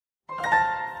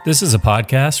This is a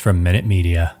podcast from Minute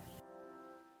Media.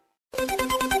 Who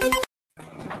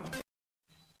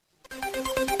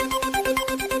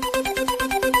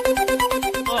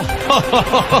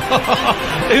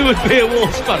would be a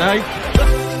Wolves fan, eh?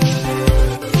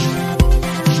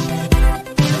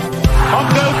 On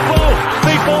goes ball.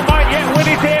 People might yet win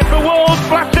it here for Wolves.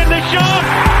 Flash in the shot.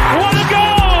 What a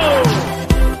goal!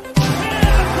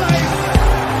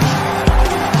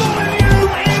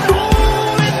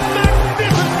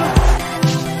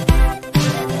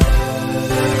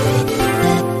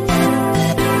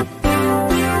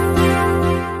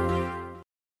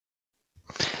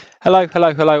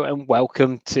 Hello, and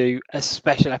welcome to a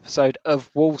special episode of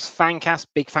Wolves Fancast.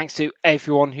 Big thanks to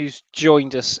everyone who's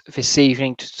joined us this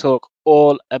evening to talk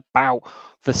all about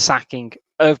the sacking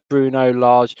of Bruno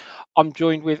Lage. I'm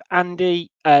joined with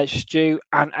Andy, Stu,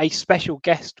 and a special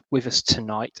guest with us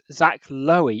tonight, Zach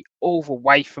Lowy, all the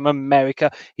way from America.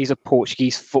 He's a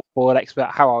Portuguese football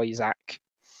expert. How are you, Zach?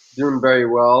 Doing very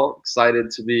well.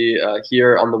 Excited to be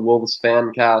here on the Wolves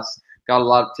Fancast. Got a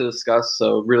lot to discuss,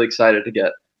 so really excited to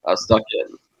get stuck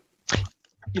in.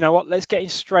 You know what? Let's get in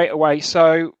straight away.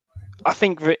 So I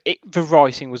think the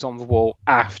writing was on the wall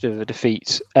after the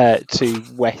defeat to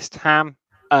West Ham.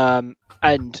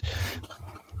 And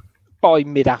by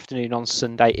mid-afternoon on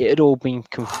Sunday, it had all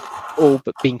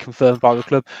but been confirmed by the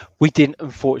club. We didn't,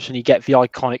 unfortunately, get the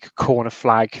iconic corner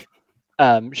flag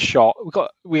shot.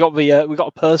 We got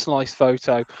a personalised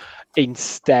photo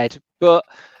instead. But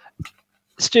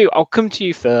Stu, I'll come to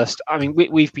you first. I mean,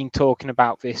 we've been talking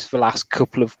about this for the last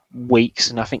couple of weeks,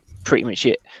 and I think pretty much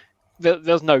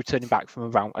there's no turning back from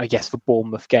around, I guess, the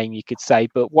Bournemouth game, you could say.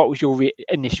 But what was your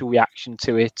initial reaction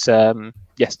to it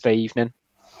yesterday evening?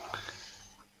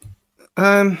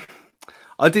 I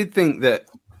did think that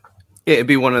it'd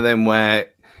be one of them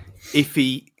where if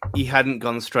he hadn't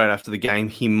gone straight after the game,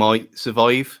 he might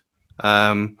survive.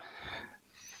 But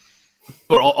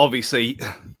obviously,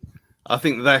 I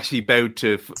think they actually bowed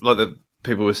to, like the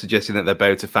people were suggesting that they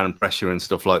bowed to fan pressure and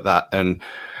stuff like that, and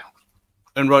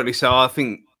rightly so. I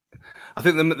think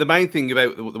the main thing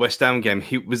about the West Ham game,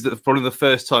 he was probably the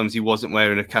first times he wasn't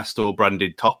wearing a Castore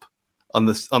branded top on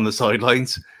the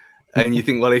sidelines, and you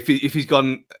think, well, if he's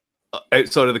gone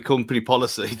outside of the company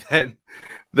policy, then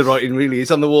the writing really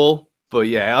is on the wall. But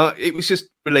yeah, it was just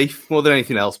relief more than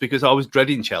anything else, because I was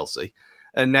dreading Chelsea,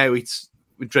 and now we're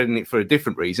dreading it for a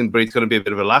different reason, but it's going to be a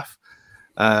bit of a laugh.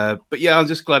 But yeah, I'm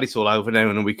just glad it's all over now,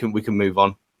 and we can move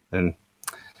on. And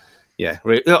yeah,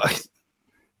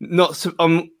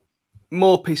 I'm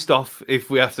more pissed off if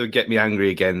we have to get me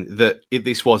angry again that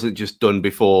this wasn't just done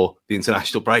before the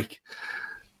international break,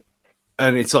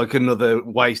 and it's like another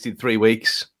wasted 3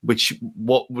 weeks. Which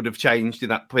what would have changed in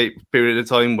that period of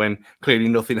time when clearly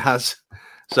nothing has.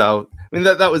 So I mean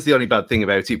that was the only bad thing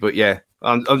about it. But yeah,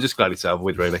 I'm just glad it's over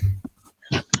with, really.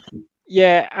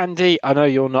 Yeah, Andy, I know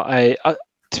you're not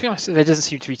to be honest, there doesn't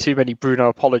seem to be too many Bruno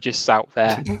apologists out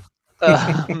there,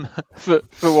 for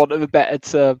want of a better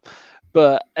term.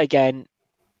 But again,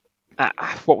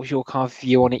 what was your kind of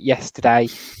view on it yesterday,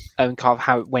 and kind of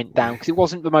how it went down? Because it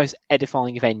wasn't the most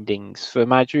edifying of endings for a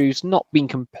manager who's not been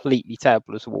completely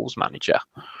terrible as a Wolves manager.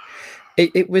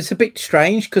 It was a bit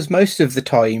strange, because most of the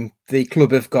time the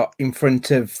club have got in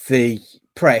front of the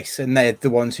press and they're the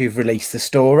ones who've released the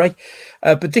story.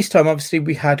 But this time, obviously,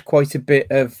 we had quite a bit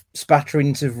of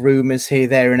spatterings of rumours here,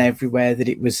 there and everywhere that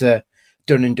it was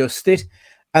done and dusted.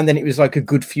 And then it was like a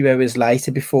good few hours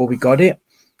later before we got it.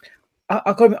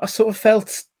 I sort of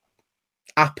felt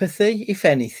apathy, if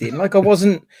anything. Like I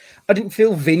didn't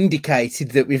feel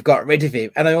vindicated that we've got rid of him.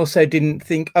 And I also didn't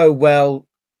think, oh, well,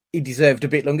 he deserved a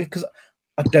bit longer, because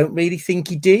I don't really think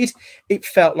he did. It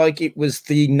felt like it was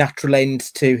the natural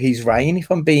end to his reign, if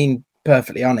I'm being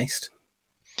perfectly honest.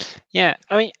 Yeah,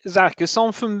 I mean, Zach, as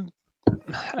someone from,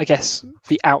 I guess,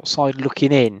 the outside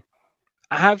looking in,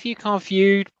 have you kind of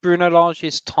viewed Bruno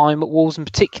Lage's time at Wolves, and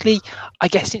particularly, I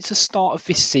guess it's the start of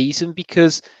this season,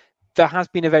 because there has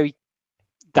been a very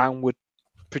downward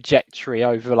trajectory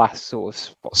over the last sort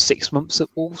of 6 months at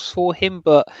Wolves for him.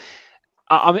 But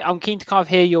I'm keen to kind of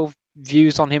hear your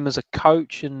views on him as a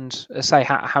coach, and say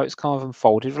how it's kind of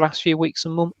unfolded the last few weeks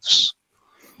and months.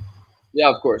 Yeah,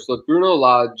 of course. Look, Bruno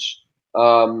Lage,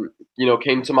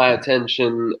 came to my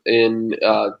attention in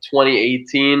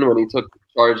 2018 when he took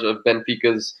charge of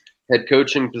Benfica's head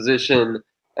coaching position.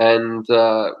 And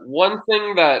one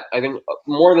thing that I think,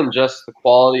 more than just the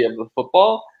quality of the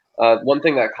football, one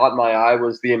thing that caught my eye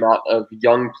was the amount of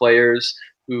young players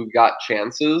who got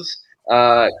chances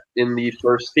in the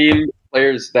first team,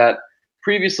 players that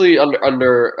previously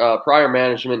under prior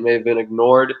management may have been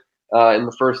ignored in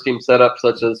the first team setup,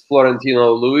 such as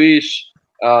Florentino Luis,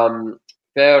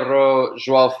 Ferro,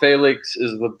 Joao Felix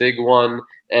is the big one,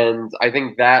 and I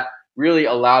think that really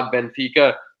allowed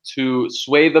Benfica to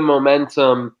sway the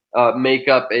momentum, make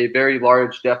up a very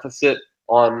large deficit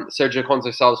on Sergio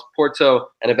Conceição's Porto,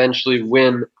 and eventually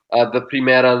win the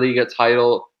Primeira Liga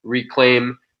title,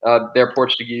 reclaim their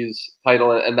Portuguese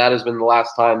title, and that has been the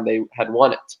last time they had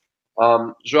won it.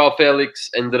 Joao Felix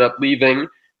ended up leaving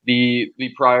the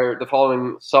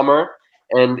following summer,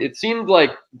 and it seemed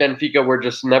like Benfica were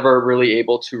just never really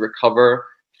able to recover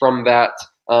from that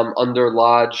under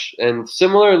Lage. And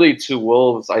similarly to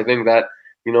Wolves, I think that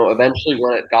eventually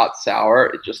when it got sour,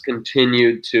 it just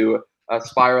continued to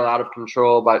spiral out of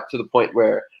control, to the point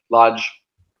where Lage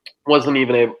wasn't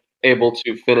even able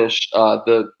to finish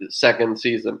the second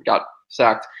season, got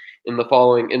sacked in the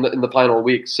final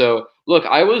week. So look,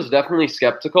 I was definitely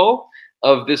skeptical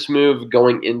of this move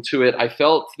going into it. I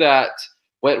felt that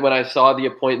when I saw the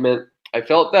appointment, I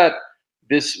felt that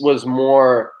this was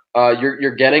more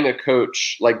you're getting a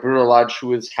coach like Bruno Lage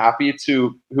who is happy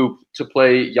to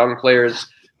play young players,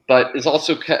 but is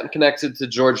also connected to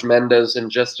Jorge Mendes and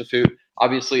Gestafu,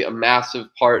 obviously a massive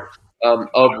part of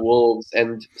Wolves,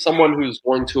 and someone who's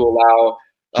going to allow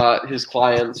his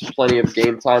clients plenty of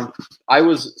game time. I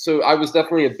was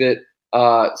definitely a bit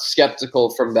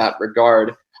skeptical from that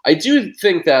regard. I do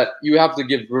think that you have to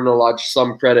give Bruno Lage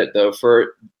some credit, though,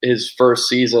 for his first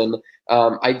season.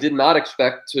 I did not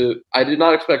expect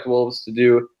Wolves to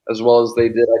do as well as they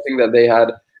did. I think that they had,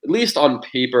 at least on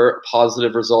paper,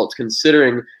 positive results,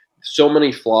 considering so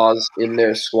many flaws in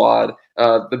their squad.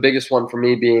 The biggest one for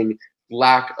me being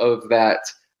lack of that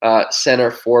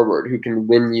center forward who can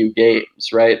win you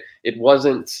games, right? It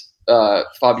wasn't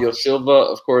Fabio Silva,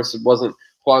 of course. It wasn't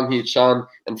Hwang Hee-chan.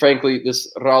 And frankly,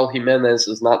 this Raul Jimenez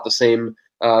is not the same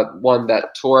one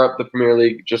that tore up the Premier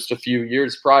League just a few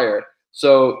years prior.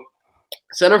 So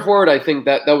center forward, I think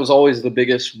that was always the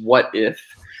biggest what if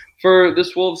for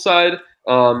this Wolves side.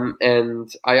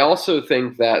 And I also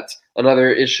think that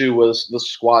another issue was the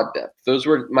squad depth. Those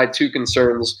were my two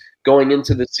concerns going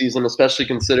into the season, especially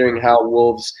considering how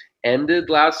Wolves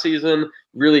ended last season,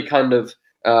 really kind of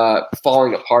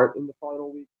falling apart in the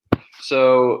final week.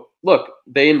 So look,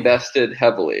 they invested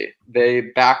heavily. They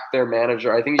backed their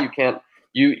manager. I think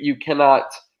you cannot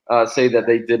say that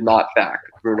they did not back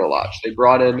Bruno Lage. They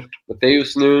brought in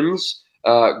Mateus Nunes,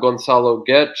 Gonçalo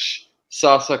Guedes,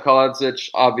 Sasa Kaladzic,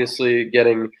 obviously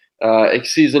getting a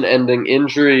season-ending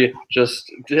injury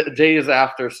just days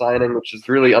after signing, which is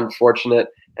really unfortunate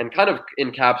and kind of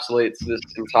encapsulates this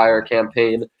entire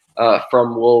campaign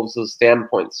from Wolves'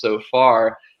 standpoint so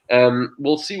far.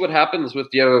 We'll see what happens with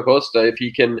Diego Costa if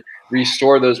he can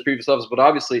restore those previous levels, but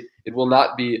obviously it will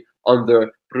not be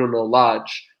under Bruno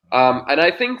Lage. And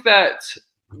I think that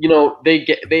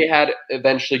they had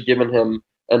eventually given him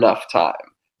enough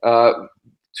time.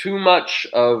 Too much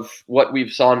of what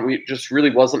we've seen, we just really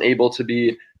wasn't able to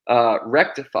be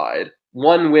rectified.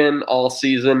 One win all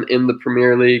season in the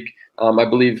Premier League, I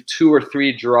believe 2 or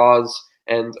 3 draws,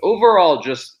 and overall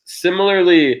just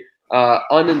similarly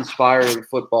uninspiring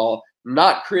football,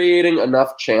 not creating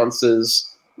enough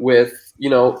chances with,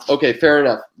 okay, fair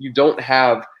enough. You don't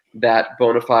have that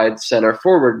bona fide center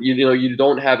forward. You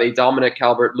don't have a Dominic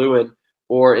Calvert-Lewin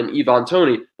or an Ivan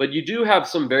Toney, but you do have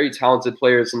some very talented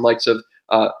players in likes of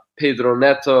Pedro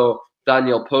Neto,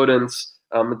 Daniel Podence,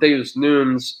 Mateus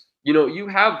Nunes. You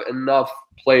have enough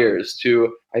players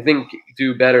to, I think,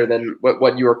 do better than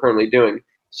what you are currently doing.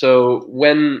 So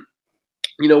when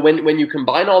you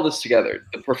combine all this together,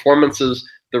 the performances,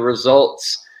 the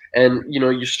results, and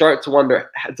you start to wonder,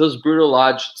 does Bruno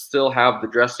Lage still have the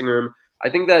dressing room? I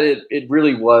think that it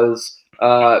really was.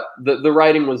 The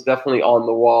writing was definitely on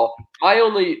the wall. My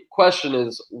only question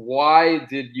is, why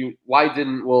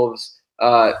didn't Wolves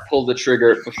pull the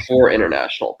trigger before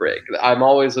international break? I'm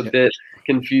always a bit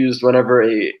confused whenever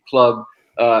a club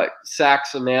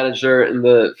sacks a manager in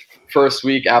the first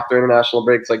week after international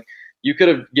breaks. Like, you could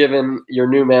have given your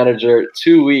new manager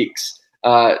 2 weeks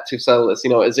to settle this.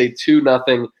 Is a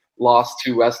 2-0 loss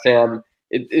to West Ham.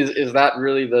 Is that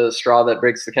really the straw that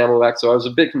breaks the camel back? So I was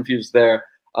a bit confused there.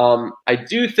 I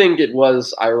do think it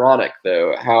was ironic,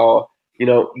 though, how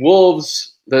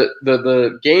Wolves,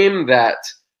 the game that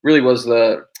really was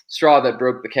the straw that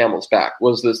broke the camel's back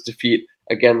was this defeat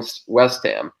against West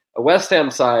Ham. A West Ham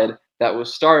side that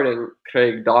was starting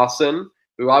Craig Dawson,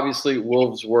 who obviously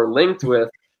Wolves were linked with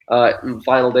in the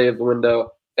final day of the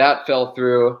window. That fell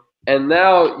through. And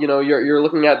now, you're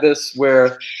looking at this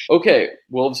where, okay,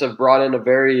 Wolves have brought in a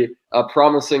very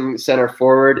promising center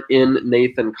forward in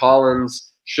Nathan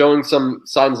Collins, showing some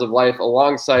signs of life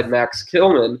alongside Max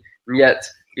Kilman. And yet,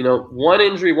 one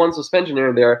injury, one suspension here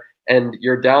and there, and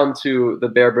you're down to the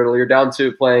bare brittle. You're down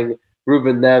to playing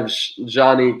Ruben Neves,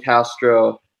 Johnny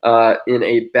Castro in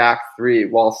a back three,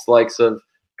 whilst the likes of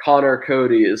Connor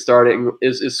Cody is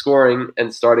scoring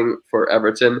and starting for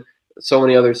Everton. So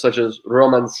many others such as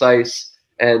Roman Saiz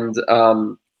and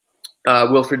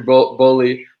Wilfried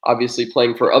Boli obviously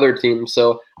playing for other teams.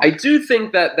 So I do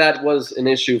think that was an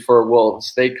issue for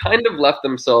Wolves. They kind of left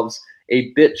themselves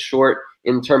a bit short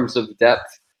in terms of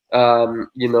depth. It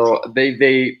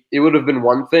would have been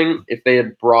one thing if they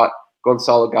had brought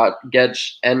Gonzalo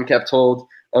Guedes and kept hold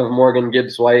of Morgan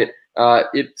Gibbs-White.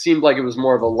 It seemed like it was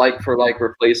more of a like-for-like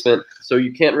replacement, so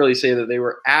you can't really say that they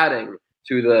were adding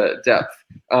to the depth.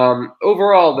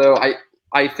 Overall, though,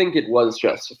 I think it was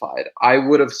justified. I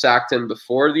would have sacked him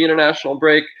before the international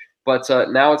break, but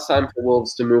now it's time for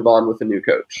Wolves to move on with a new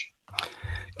coach.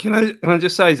 Can I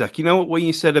just say, Zach, you know what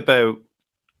you said about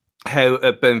how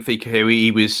at Benfica, how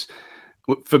he was,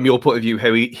 from your point of view,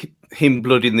 how him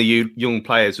blooding the young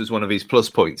players was one of his plus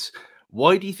points.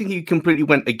 Why do you think he completely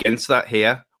went against that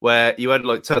here, where you had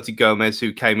like Tati Gomez,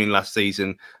 who came in last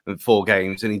season in 4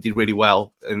 games and he did really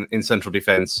well in central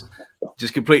defence,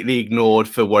 just completely ignored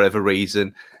for whatever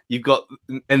reason? You've got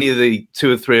any of the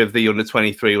 2 or 3 of the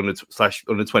under-23,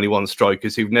 under-21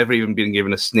 strikers who've never even been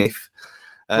given a sniff.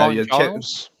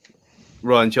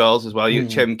 Ryan Giles as well. You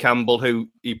had Chem Campbell, who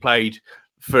he played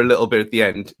for a little bit at the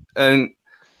end. And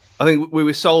I think we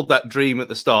were sold that dream at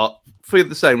the start for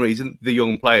the same reason, the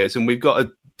young players, and we've got a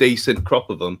decent crop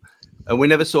of them. And we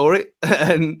never saw it.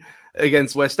 And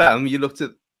against West Ham,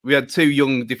 we had 2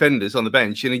 young defenders on the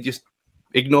bench, and he just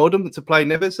ignored them to play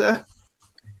Neves there.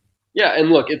 Yeah, and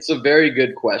look, it's a very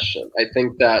good question. I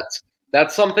think that's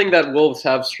something that Wolves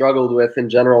have struggled with in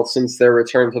general since their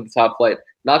return to the top flight.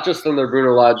 Not just under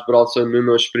Bruno Lage, but also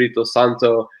Nuno Espirito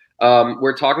Santo.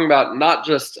 We're talking about not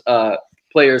just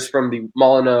players from the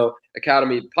Molyneux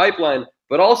Academy pipeline,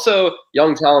 but also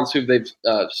young talents who they've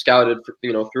scouted,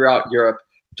 throughout Europe.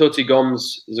 Toti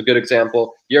Gomes is a good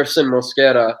example. Yerson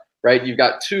Mosquera, right? You've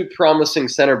got 2 promising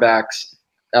center backs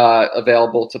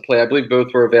available to play. I believe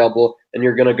both were available, and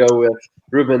you're going to go with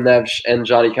Ruben Neves and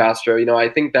Johnny Castro. I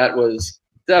think that was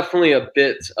definitely a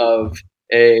bit of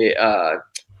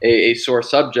a sore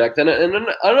subject. And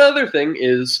another thing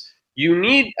is,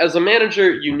 as a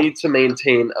manager, you need to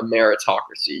maintain a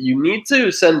meritocracy. You need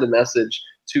to send a message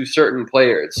to certain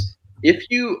players. If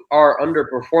you are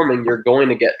underperforming, you're going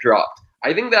to get dropped.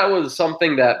 I think that was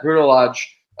something that Bruno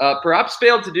Lage perhaps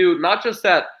failed to do, not just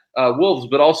at Wolves,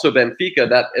 but also Benfica,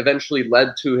 that eventually led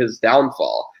to his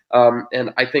downfall.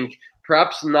 And I think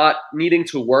perhaps not needing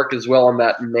to work as well on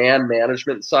that man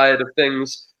management side of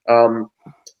things.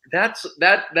 That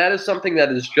is something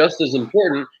that is just as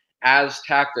important as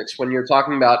tactics when you're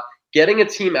talking about getting a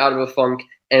team out of a funk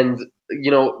and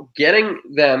getting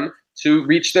them to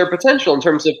reach their potential in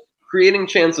terms of creating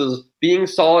chances, being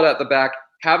solid at the back,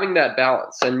 having that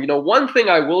balance. And one thing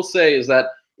I will say is that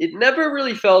it never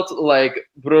really felt like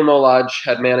Bruno Lage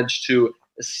had managed to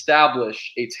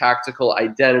establish a tactical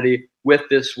identity with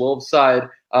this Wolves side.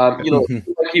 Like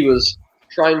he was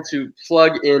trying to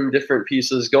plug in different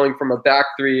pieces, going from a back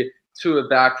 3 to a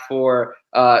back 4,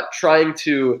 trying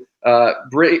to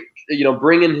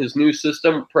bring in his new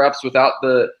system, perhaps without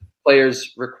the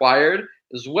players required,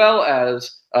 as well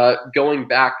as going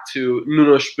back to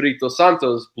Nuno Espirito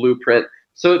Santo's blueprint.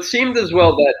 So it seemed as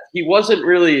well that he wasn't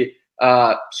really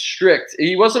strict.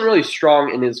 He wasn't really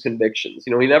strong in his convictions.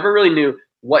 He never really knew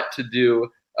what to do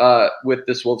with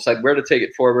this Wolves side, where to take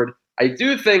it forward. I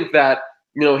do think that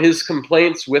his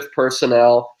complaints with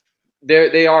personnel,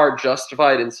 they are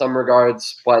justified in some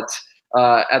regards, but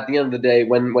at the end of the day,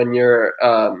 when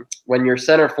your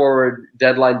center forward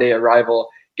deadline day arrival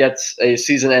gets a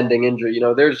season-ending injury,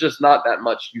 there's just not that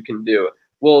much you can do.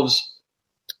 Wolves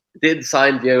did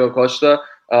sign Diego Costa,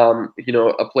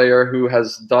 a player who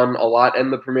has done a lot in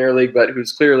the Premier League, but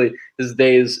who's clearly his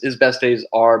best days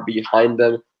are behind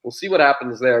them. We'll see what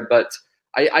happens there, but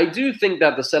I do think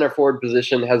that the center forward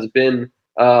position has been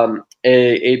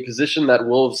a position that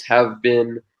Wolves have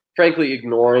been frankly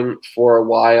ignoring for a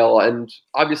while, and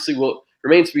obviously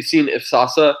remains to be seen if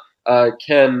Sasa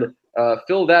can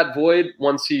fill that void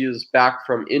once he is back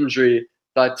from injury.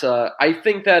 But I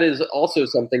think that is also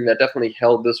something that definitely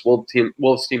held this Wolves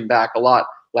team back a lot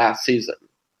last season.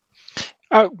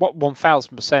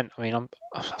 1,000%. I mean, I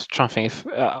was trying to think if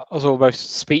I was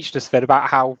almost speechless then about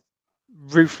how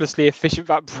ruthlessly efficient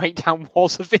that breakdown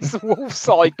was of this Wolves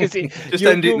side. Because just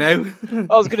end it now.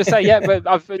 I was going to say, yeah, but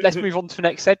let's move on to the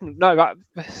next segment. No,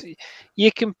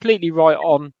 you're completely right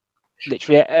on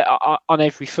literally on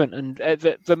every front, and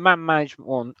the man management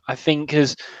one, I think,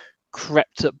 has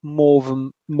crept up more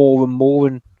and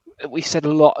more we said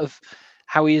a lot of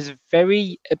how he is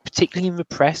very, particularly in the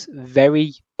press,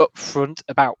 very upfront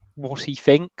about what he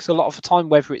thinks. A lot of the time,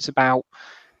 whether it's about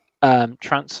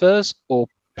transfers or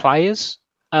players,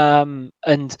 and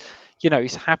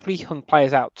he's happily hung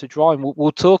players out to dry. And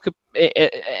we'll talk in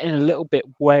a little bit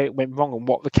where it went wrong and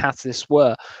what the catalysts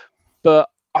were. But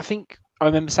I think I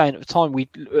remember saying at the time we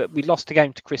lost a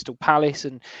game to Crystal Palace,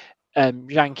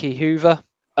 and Yankee Hoover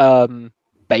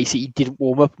basically didn't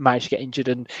warm up, managed to get injured,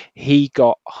 and he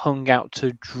got hung out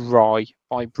to dry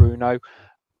by Bruno.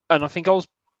 And I think I was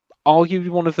arguably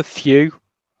one of the few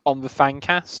on the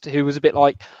Fancast who was a bit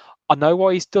like, I know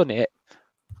why he's done it,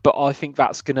 but I think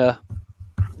that's going to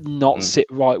not sit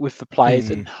right with the players.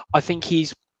 And I think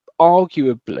he's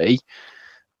arguably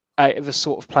the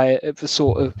sort of player,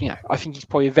 I think he's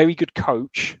probably a very good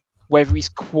coach. Whether he's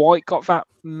quite got that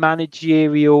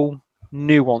managerial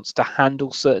nuance to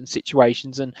handle certain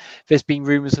situations, and there's been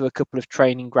rumours of a couple of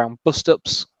training ground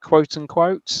bust-ups, quote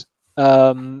unquote,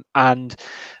 and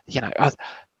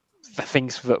the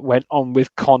things that went on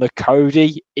with Connor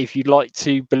Cody, if you'd like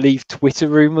to believe Twitter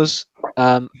rumours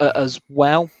as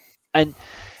well. And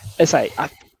as I say,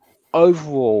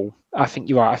 overall, I think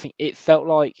you're right. I think it felt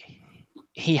like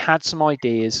he had some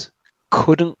ideas,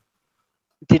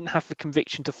 didn't have the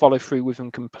conviction to follow through with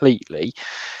them completely,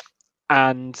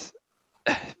 and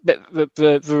the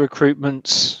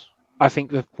recruitments, I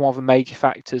think, were one of the major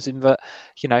factors in that.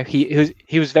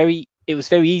 It was very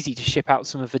easy to ship out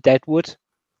some of the deadwood,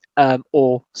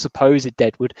 or supposed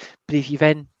deadwood, but if you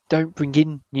then don't bring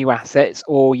in new assets,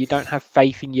 or you don't have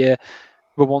faith in the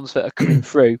ones that are coming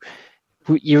through,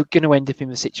 you're going to end up in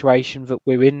the situation that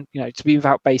we're in, to be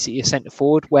without basically a centre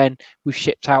forward when we've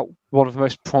shipped out one of the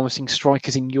most promising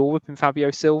strikers in Europe in Fabio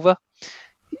Silva.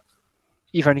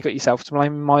 You've only got yourself to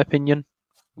blame, in my opinion,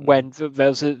 when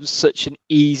there's such an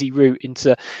easy route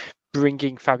into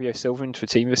bringing Fabio Silva into the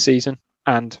team this season,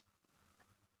 and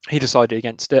he decided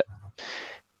against it.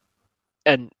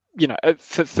 And,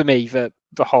 for me, the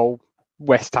whole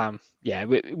West Ham,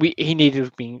 he needed to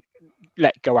have been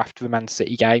let go after the Man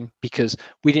City game, because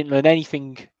we didn't learn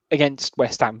anything against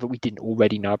West Ham that we didn't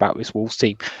already know about this Wolves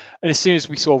team. And as soon as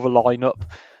we saw the lineup,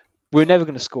 we were never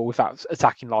going to score with that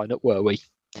attacking lineup, were we?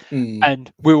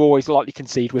 And we were always likely to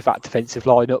concede with that defensive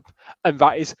lineup. And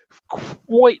that is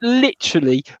quite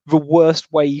literally the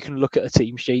worst way you can look at a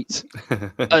team sheet.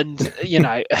 And,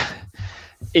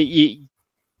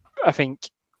 I think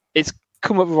it's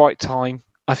come at the right time.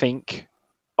 I think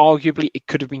arguably it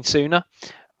could have been sooner.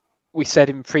 We said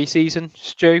in pre-season,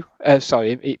 Stu,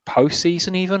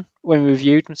 post-season even, when we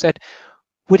reviewed and said,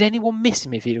 would anyone miss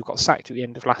him if he'd have got sacked at the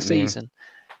end of last season?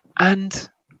 And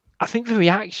I think the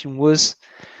reaction was,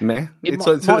 it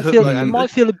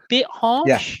might feel a bit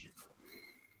harsh,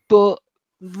 but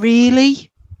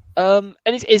really, and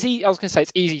it's easy. I was going to say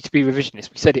it's easy to be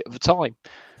revisionist. We said it at the time,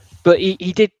 but he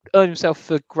did earn himself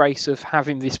the grace of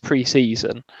having this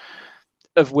pre-season,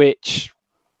 of which,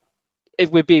 if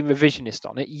we're being revisionist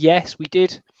on it, yes, we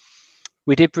did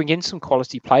bring in some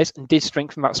quality players and did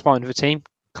strengthen that spine of the team.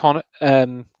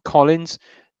 Collins,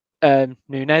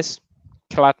 Nunes,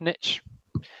 Kaladnic.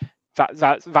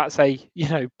 That's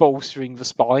a bolstering the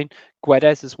spine.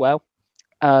 Guedes as well.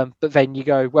 But then you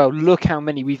go, well, look how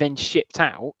many we then shipped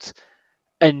out,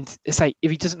 and say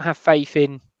if he doesn't have faith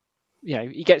in,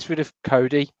 he gets rid of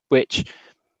Cody, which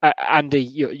Andy,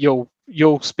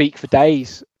 you'll speak for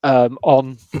days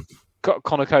on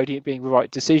Connor Cody being the right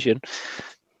decision.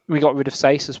 We got rid of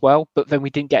Sace as well, but then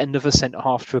we didn't get another centre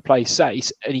half to replace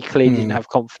Sace, and he clearly didn't have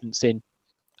confidence in.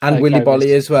 And Willy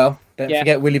Bolly as well. Don't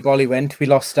forget Willy Bolly went. We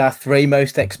lost our three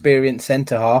most experienced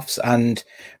centre halves and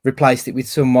replaced it with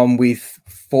someone with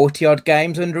 40-odd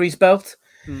games under his belt.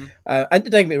 And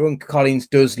don't get me wrong, Collins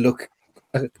does look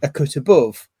a cut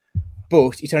above,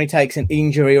 but it only takes an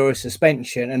injury or a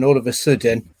suspension, and all of a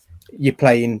sudden you're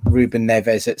playing Ruben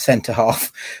Neves at centre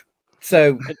half.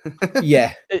 So,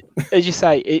 yeah. As you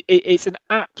say, it's an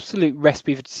absolute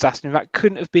recipe for disaster. And that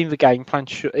couldn't have been the game plan,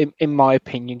 in my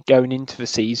opinion, going into the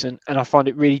season. And I find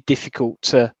it really difficult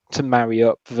to marry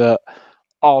up that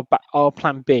our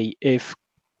plan B, if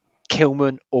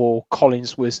Kilman or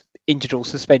Collins was injured or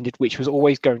suspended, which was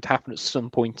always going to happen at some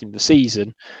point in the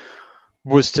season,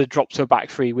 was to drop to a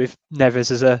back three with Neves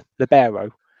as a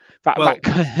libero.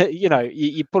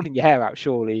 You're pulling your hair out,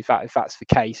 surely, if that's the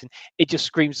case. And it just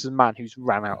screams as a man who's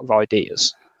ran out of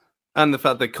ideas. And the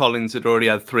fact that Collins had already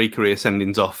had 3 career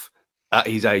sendings off at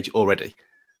his age already.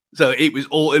 So it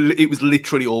was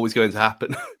literally always going to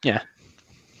happen. Yeah.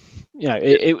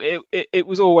 It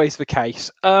was always the case.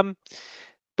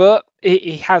 But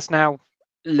he has now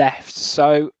left.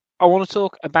 So I want to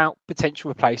talk about potential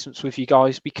replacements with you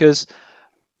guys because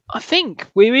I think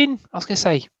we're in, I was going to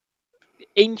say,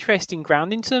 interesting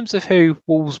ground in terms of who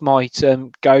Wolves might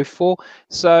go for.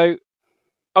 So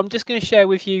I'm just going to share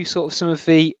with you sort of some of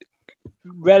the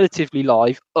relatively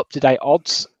live, up-to-date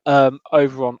odds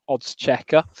over on Odds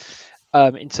Checker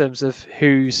in terms of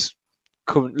who's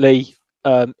currently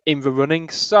in the running.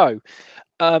 So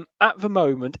at the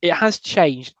moment, it has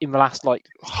changed in the last like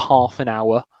half an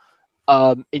hour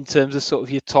in terms of sort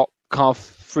of your top kind of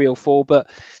 3 or 4, but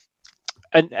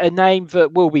a name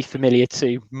that will be familiar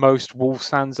to most Wolves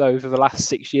fans over the last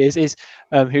 6 years is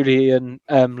Julian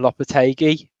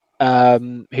Lopetegui,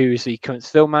 who is the current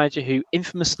Seville manager, who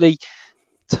infamously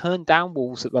turned down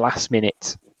Wolves at the last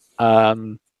minute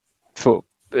to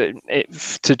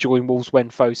join Wolves when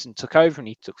Fosun took over, and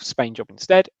he took the Spain job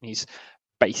instead. And he's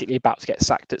basically about to get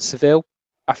sacked at Seville,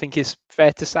 I think is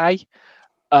fair to say.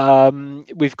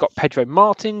 We've got Pedro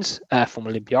Martins,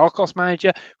 former Olympiacos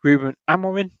manager, Ruben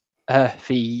Amorim,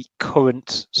 the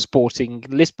current Sporting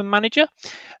Lisbon manager,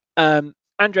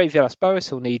 Andre Villas-Boas,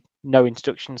 who'll need no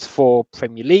introductions for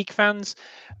Premier League fans.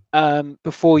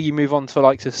 Before you move on to the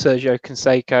likes of Sergio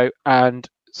Canseco and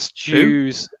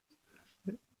Stu's.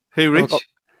 Who, Rich?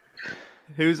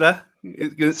 Who's that?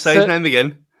 Say his name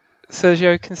again.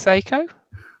 Sergio Canseco?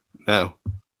 No.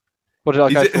 What did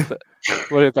I go for?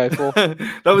 What did I go for?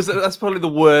 That's probably the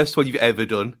worst one you've ever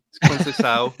done. It's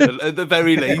Conceição, at the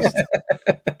very least.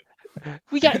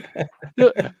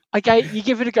 Look. You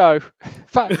give it a go.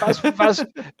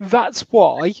 That's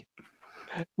why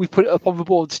we put it up on the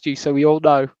board, Stu, so we all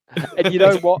know. And you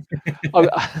know what?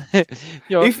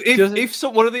 If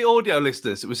one of the audio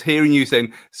listeners was hearing you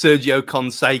saying Sergio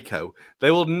Canseco,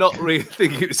 they will not really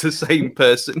think it was the same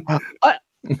person.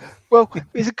 Well,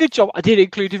 it's a good job I did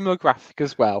include him in my graphic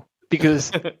as well,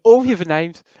 because all the other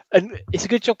names, and it's a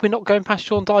good job we're not going past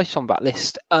Sean Dyche on that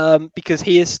list, because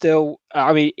he is still,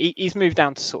 he's moved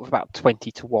down to sort of about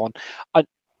 20-1.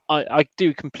 I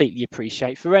do completely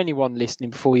appreciate, for anyone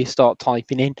listening before you start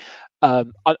typing in, I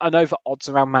know the odds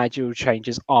around managerial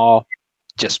changes are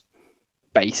just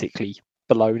basically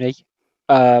baloney.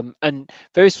 And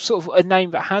there is sort of a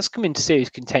name that has come into serious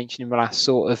contention in the last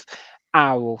sort of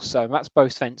hour or so, and that's Bo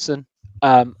Svensson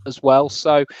as well.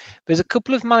 So there's a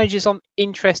couple of managers I'm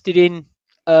interested in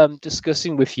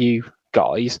discussing with you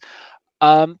guys.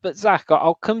 But Zach,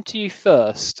 I'll come to you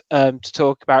first to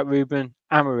talk about Ruben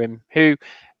Amorim, who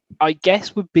I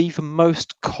guess would be the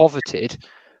most coveted,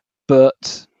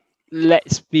 but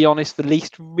let's be honest, the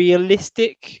least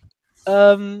realistic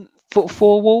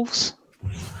for Wolves.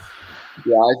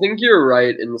 Yeah, I think you're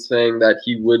right in saying that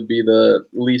he would be the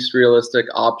least realistic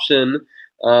option.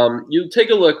 You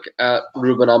take a look at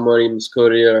Ruben Amorim's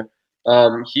career.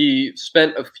 He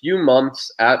spent a few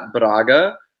months at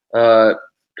Braga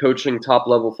coaching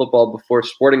top-level football before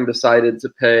Sporting decided to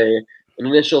pay an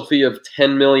initial fee of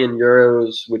 10 million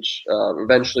euros, which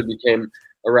eventually became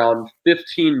around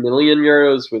 15 million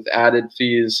euros with added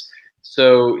fees.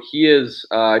 So he is,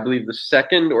 I believe, the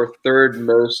second or third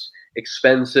most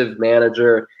expensive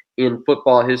manager in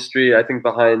football history, I think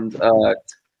behind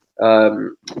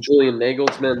Julian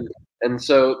Nagelsmann. And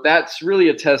so that's really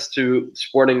a test to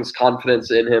Sporting's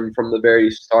confidence in him from the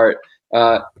very start.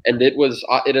 And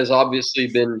it has obviously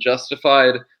been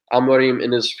justified. Amorim,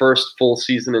 in his first full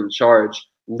season in charge,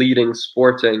 leading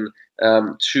Sporting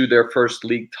to their first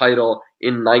league title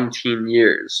in 19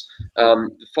 years. The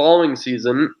following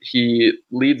season, he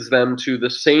leads them to the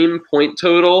same point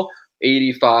total,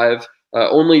 85,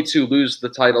 only to lose the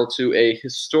title to a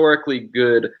historically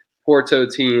good Porto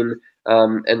team,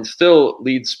 and still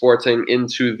leads Sporting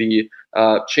into the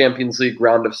Champions League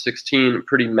round of 16.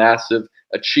 Pretty massive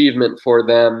achievement for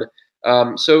them.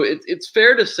 So it's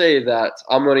fair to say that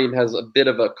Amorim has a bit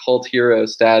of a cult hero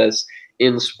status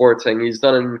in Sporting. He's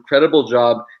done an incredible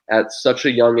job at such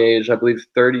a young age, I believe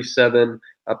 37,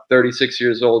 36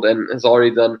 years old, and has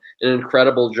already done an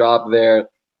incredible job there.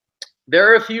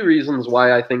 There are a few reasons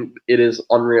why I think it is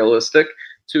unrealistic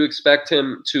to expect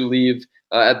him to leave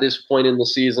at this point in the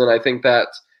season. I think that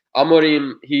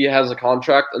Amorim, he has a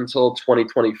contract until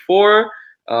 2024.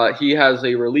 He has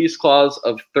a release clause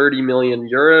of 30 million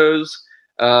euros,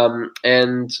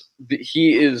 and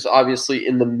he is obviously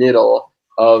in the middle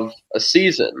of a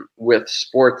season with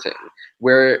Sporting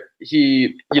where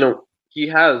he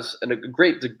has a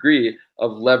great degree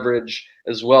of leverage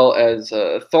as well as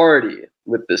authority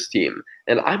with this team.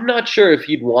 And I'm not sure if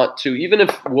he'd want to, even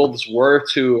if Wolves were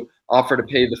to offer to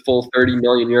pay the full 30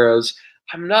 million euros,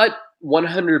 I'm not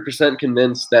 100%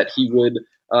 convinced that he would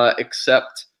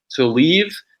accept to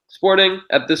leave Sporting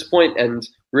at this point and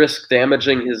risk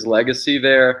damaging his legacy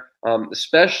there.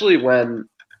 especially when,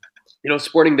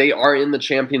 Sporting, they are in the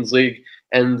Champions League,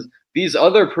 and these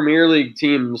other Premier League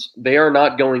teams, they are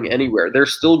not going anywhere. They're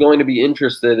still going to be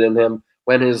interested in him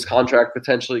when his contract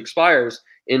potentially expires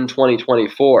in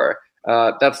 2024.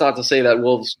 That's not to say that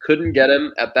Wolves couldn't get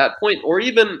him at that point or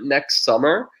even next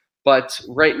summer, but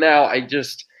right now I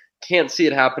just can't see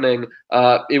it happening.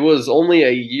 It was only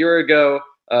a year ago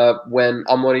when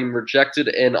Amorim rejected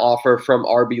an offer from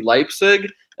RB Leipzig,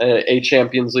 a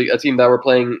Champions League, a team that were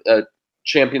playing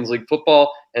Champions League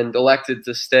football, and elected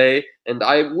to stay. And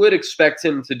I would expect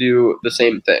him to do the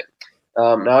same thing.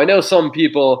 Now, I know some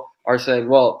people are saying,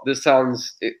 well, this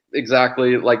sounds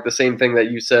exactly like the same thing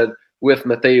that you said with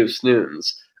Matheus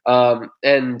Nunes.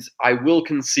 And I will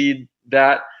concede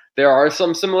that there are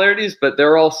some similarities, but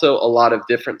there are also a lot of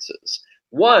differences.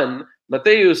 One,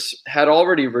 Matheus had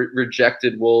already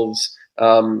rejected Wolves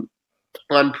on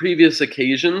previous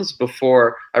occasions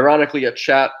before, ironically, a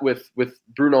chat with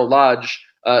Bruno Lage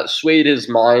swayed his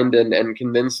mind and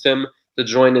convinced him to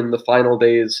join in the final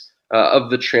days of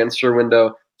the transfer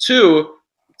window. Two,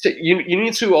 you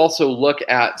need to also look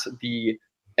at the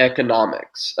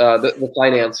economics, the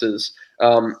finances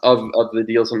of the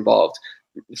deals involved.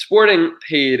 Sporting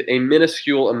paid a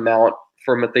minuscule amount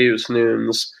for Matheus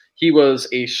Nunes. He was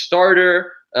a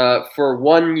starter for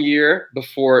 1 year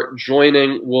before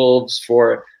joining Wolves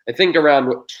for, I think,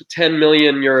 around 10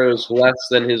 million euros less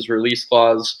than his release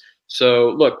clause. So,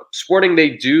 look, Sporting, they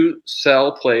do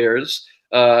sell players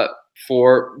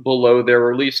for below their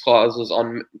release clauses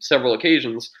on several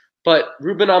occasions, but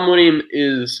Ruben Amorim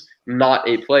is not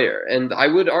a player. And I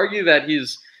would argue that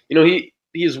he's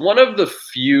one of the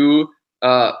few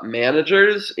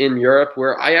managers in Europe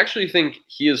where I actually think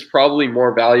he is probably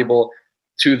more valuable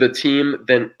to the team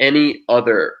than any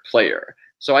other player.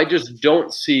 So I just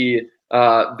don't see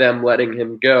them letting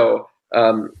him go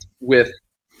with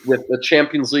the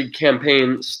Champions League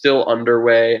campaign still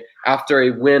underway after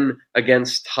a win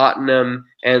against Tottenham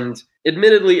and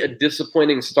admittedly a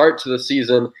disappointing start to the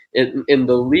season in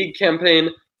the league campaign.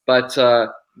 But,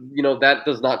 that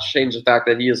does not change the fact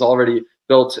that he has already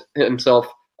built himself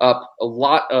up a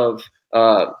lot of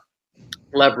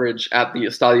leverage at the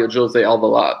Estadio Jose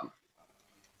Alvalade.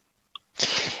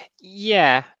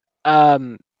 Yeah.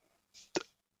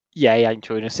 He ain't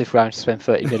joining us if we're going to spend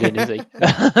 30 million, is he?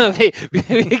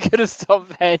 we could have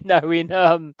stopped there knowing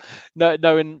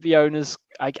the owners,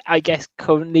 I guess,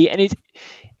 currently. And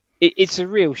it's a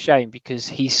real shame because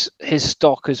his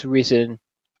stock has risen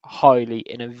highly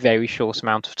in a very short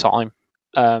amount of time.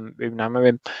 Ruben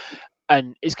Amorim.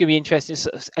 And it's going to be interesting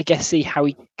to, I guess, see how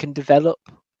he can develop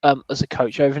as a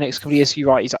coach over the next couple of years. You're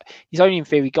right. He's only in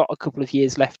theory got a couple of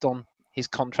years left on his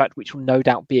contract, which will no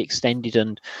doubt be extended.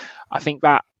 And I think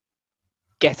that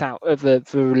get out of the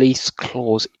release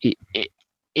clause it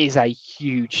is a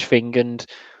huge thing. And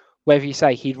whether you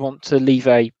say he'd want to leave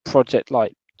a project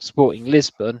like Sporting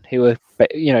Lisbon, who are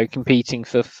competing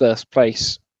for first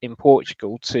place in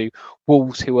Portugal, to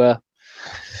Wolves, who are,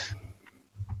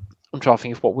 I'm trying to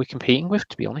think of what we're competing with,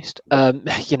 to be honest.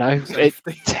 10th.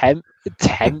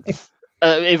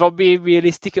 If I'm being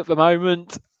realistic at the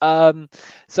moment.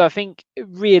 So I think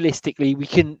realistically we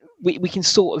can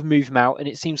sort of move him out, and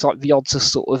it seems like the odds are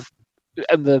sort of,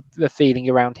 and the feeling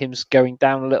around him's going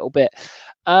down a little bit.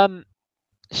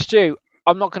 Stu,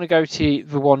 I'm not going to go to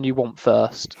the one you want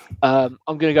first. I'm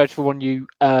going to go to the one you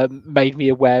made me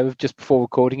aware of just before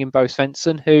recording, in Bo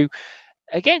Svensson, who,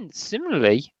 again,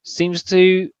 similarly seems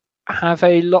to have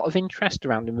a lot of interest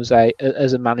around him as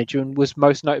a manager, and was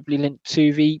most notably linked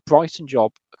to the Brighton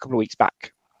job a couple of weeks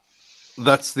back.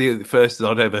 That's the first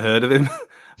I'd ever heard of him.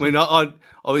 I mean,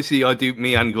 obviously I do.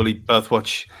 Me and Gully both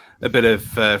watch a bit of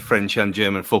French and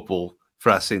German football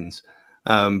for our sins,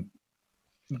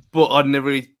 but I'd never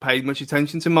really paid much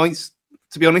attention to Mainz,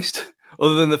 to be honest,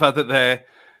 other than the fact that they're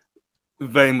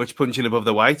very much punching above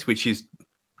their weight, which is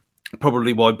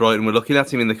probably why Brighton were looking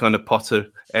at him in the kind of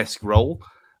Potter-esque role.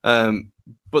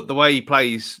 But the way he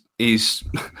plays is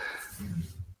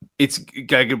it's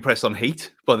gegenpress on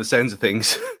heat by the sounds of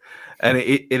things. And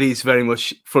it is very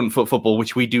much front foot football,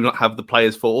 which we do not have the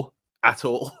players for at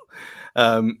all.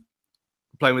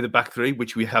 Playing with a back three,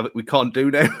 which we can't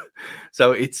do now.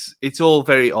 So it's all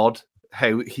very odd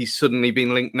how he's suddenly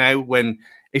been linked now, when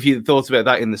if you thought about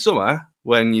that in the summer,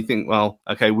 when you think, well,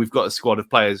 okay, we've got a squad of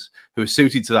players who are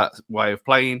suited to that way of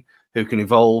playing, who can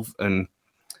evolve and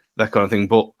that kind of thing.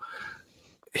 But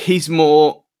he's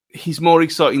more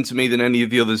exciting to me than any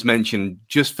of the others mentioned,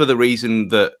 just for the reason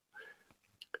that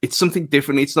it's something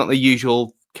different. It's not the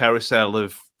usual carousel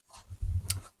of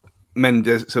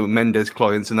Mendes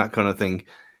clients and that kind of thing.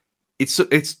 It's a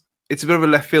bit of a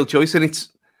left field choice, and it's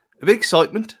a bit of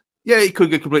excitement. Yeah, it could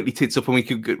get completely tits up and we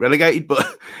could get relegated,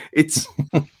 but it's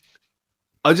the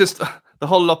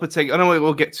whole Lopetegui. I know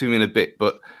we'll get to him in a bit,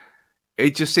 but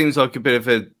it just seems like a bit of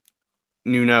a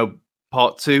Nuno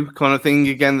part 2 kind of thing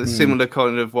again. The similar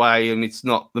kind of way, and it's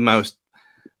not the most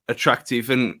attractive.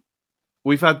 And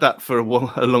we've had that for a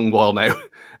long while now,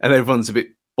 and everyone's a bit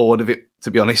bored of it,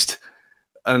 to be honest.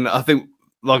 And I think,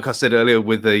 like I said earlier,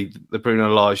 with the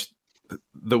Bruno Lage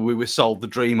that we were sold the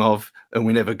dream of, and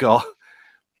we never got.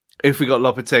 If we got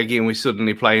Lopetegui and we're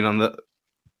suddenly playing on the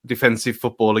defensive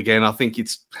football again, I think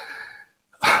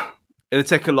it'll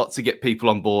take a lot to get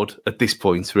people on board at this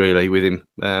point, really, with him.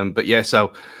 But yeah,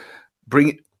 so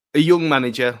bring a young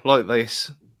manager like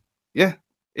this. Yeah,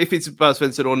 if it's Bud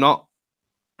Spencer or not,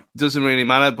 doesn't really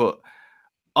matter. But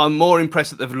I'm more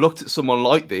impressed that they've looked at someone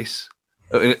like this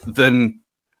than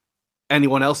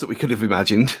anyone else that we could have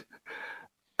imagined.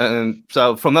 And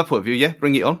so from that point of view, yeah,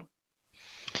 bring it on.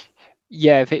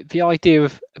 Yeah, the idea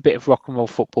of a bit of rock and roll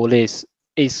football is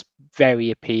very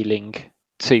appealing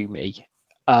to me.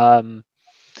 I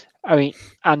mean,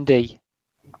 Andy,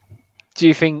 do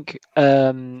you think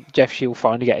Jeff Shield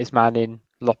finally get his man in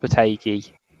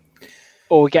Lopetegui,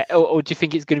 or do you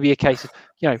think it's going to be a case of,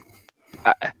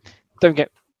 don't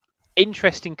get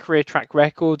interesting career track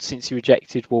record since he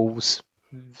rejected Wolves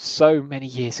so many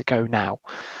years ago now,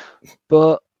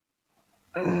 but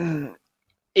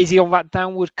is he on that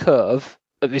downward curve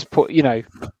at this point?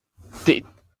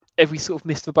 Have we sort of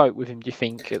missed the boat with him, do you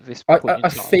think, at this point in time? I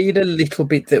feel a little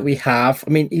bit that we have. I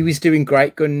mean, he was doing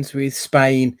great guns with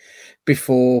Spain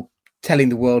before telling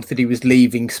the world that he was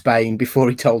leaving Spain, before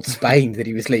he told Spain that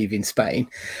he was leaving Spain.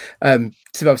 To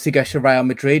obviously go to Real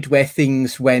Madrid, where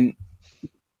things went,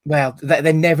 well,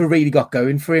 they never really got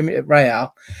going for him at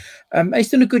Real. He's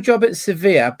done a good job at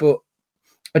Sevilla, but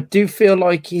I do feel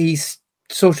like he's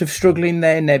sort of struggling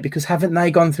there now, because haven't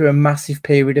they gone through a massive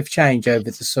period of change over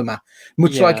the summer?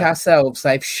 Much like ourselves,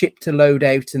 they've shipped a load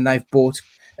out and they've bought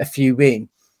a few in.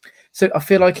 So I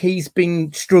feel like he's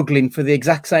been struggling for the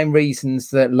exact same reasons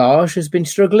that Lage has been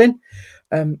struggling.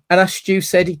 And as Stu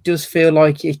said, it does feel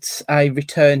like it's a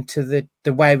return to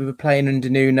the way we were playing under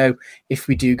Nuno if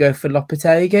we do go for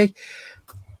Lopetegui.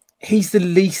 He's the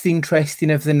least interesting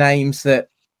of the names that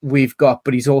we've got,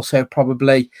 but he's also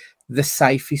probably the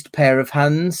safest pair of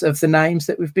hands of the names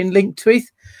that we've been linked with.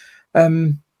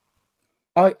 I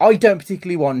don't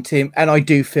particularly want him, and I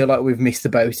do feel like we've missed the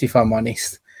boat, if I'm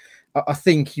honest. I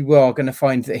think you are going to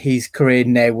find that his career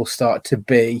now will start to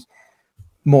be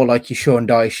more like your Sean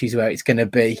Dyche's, where it's going to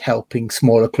be helping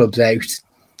smaller clubs out.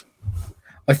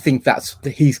 I think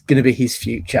he's going to be his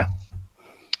future.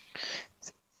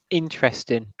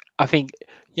 Interesting. I think,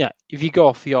 if you go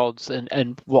off the odds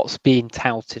and what's being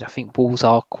touted, I think Wolves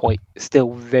are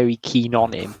still very keen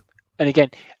on him. And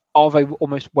again, are they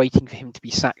almost waiting for him to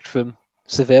be sacked from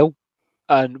Seville?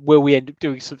 And will we end up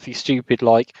doing something stupid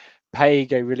like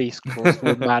paying a release clause for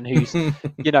a man who's,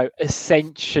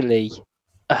 essentially,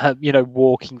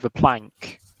 walking the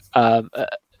plank at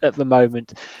the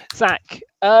moment? Zach,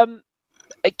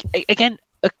 again,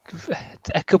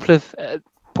 a couple of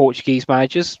Portuguese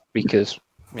managers, because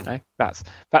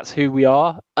that's who we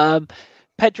are.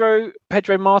 Pedro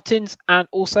Martins and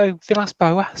also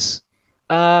Villas-Boas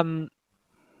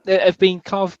have been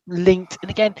kind of linked. And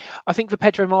again, I think the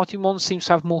Pedro Martin one seems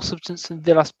to have more substance than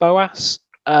Villas-Boas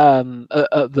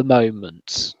at the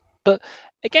moment. But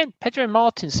again, Pedro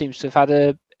Martin seems to have had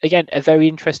a very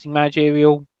interesting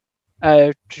managerial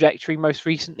trajectory, most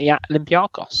recently at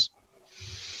Olympiacos.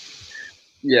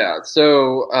 Yeah,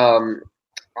 so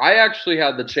I actually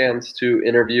had the chance to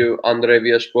interview André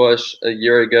Villas-Boas a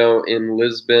year ago in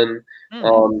Lisbon.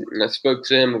 And I spoke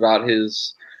to him about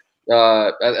his.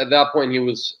 At that point,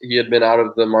 he had been out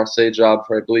of the Marseille job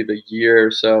for, I believe, a year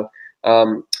or so.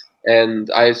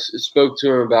 And I spoke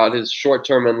to him about his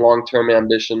short-term and long-term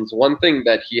ambitions. One thing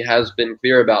that he has been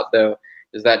clear about, though,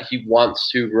 is that he wants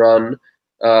to run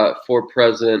for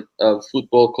president of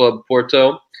Football Club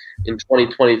Porto in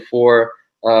 2024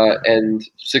 and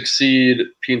succeed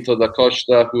Pinto da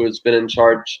Costa, who has been in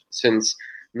charge since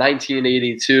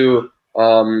 1982,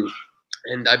 and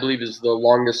I believe is the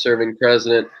longest-serving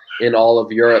president in all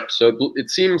of Europe. So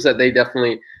it seems that they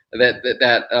definitely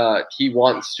that he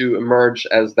wants to emerge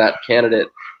as that candidate.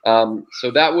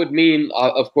 So that would mean,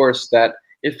 of course, that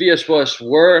if Villas-Boas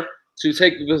were to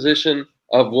take the position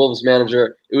of Wolves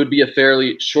manager, it would be a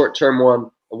fairly short-term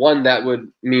one that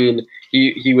would mean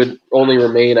he would only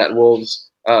remain at Wolves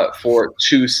for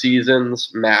 2 seasons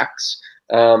max.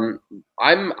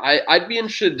 I'd be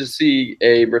interested to see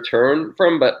a return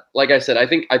from, but like I said, I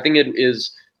think it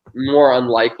is more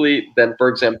unlikely than, for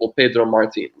example, Pedro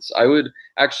Martins. I would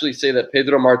actually say that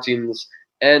Pedro Martins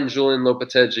and Julian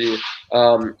Lopetegui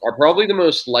are probably the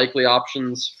most likely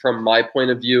options from my point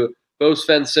of view. Bo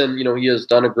Svensson, he has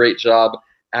done a great job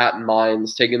at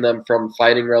Mainz, taking them from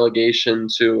fighting relegation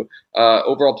to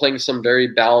overall playing some very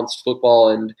balanced football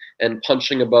and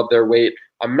punching above their weight.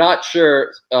 I'm not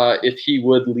sure if he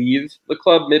would leave the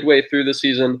club midway through the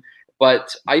season,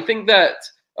 but I think that,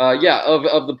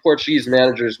 of the Portuguese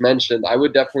managers mentioned, I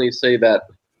would definitely say that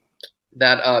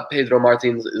Pedro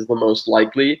Martins is the most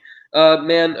likely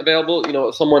man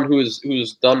available. Someone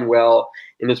who's done well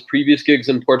in his previous gigs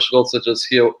in Portugal, such as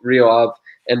Rio Ave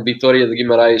and Vitória de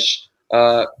Guimarães,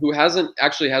 who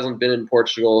hasn't been in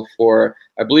Portugal for,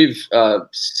 I believe, 6-7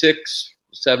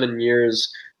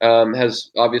 years.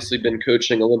 Has obviously been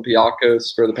coaching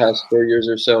Olympiacos for the past 4 years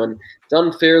or so and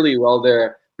done fairly well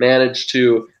there. Managed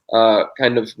to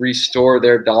kind of restore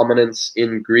their dominance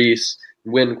in Greece,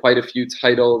 win quite a few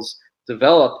titles,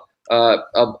 develop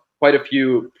quite a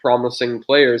few promising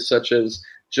players such as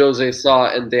Jose Sa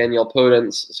and Daniel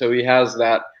Podence. So he has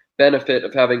that benefit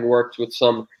of having worked with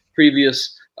some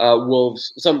previous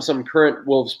Wolves, some current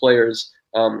Wolves players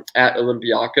at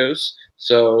Olympiacos.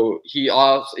 So he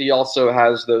also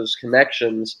has those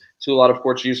connections to a lot of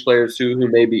Portuguese players who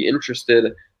may be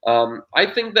interested. I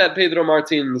think that Pedro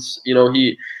Martins,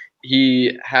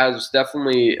 he has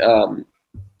definitely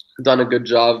done a good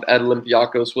job at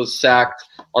Olympiacos. Was sacked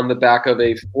on the back of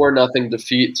a 4-0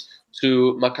 defeat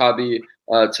to Maccabi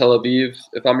Tel Aviv,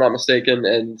 if I'm not mistaken.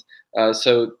 And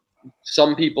so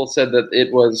some people said that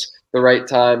it was the right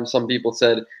time. Some people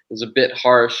said it was a bit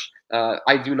harsh.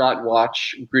 I do not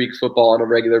watch Greek football on a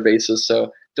regular basis,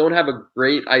 so don't have a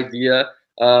great idea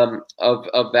of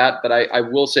that. But I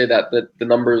will say that the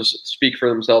numbers speak for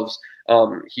themselves.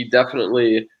 He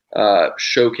definitely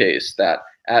showcased that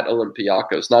at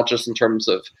Olympiacos, not just in terms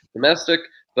of domestic,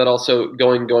 but also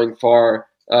going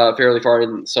fairly far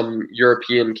in some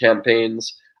European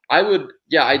campaigns. I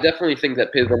definitely think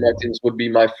that Pedro Martins would be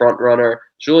my front runner.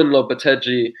 Julian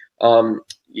Lopetegui,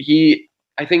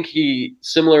 I think he,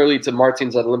 similarly to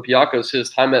Martins at Olympiacos, his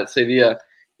time at Sevilla,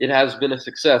 it has been a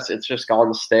success. It's just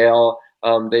gone stale.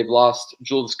 They've lost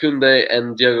Jules Koundé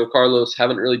and Diego Carlos,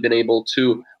 haven't really been able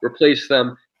to replace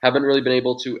them, haven't really been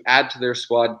able to add to their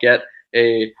squad, get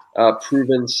a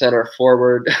proven center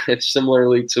forward. It's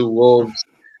similarly to Wolves,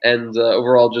 and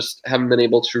overall just haven't been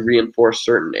able to reinforce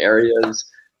certain areas.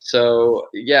 So,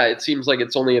 yeah, it seems like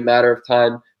it's only a matter of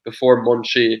time before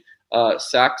Monchi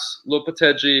sacks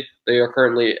Lopetegui. They are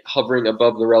currently hovering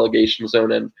above the relegation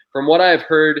zone, and from what I've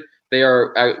heard, they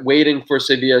are waiting for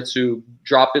Sevilla to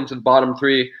drop into the bottom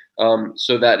three,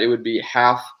 so that it would be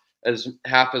half as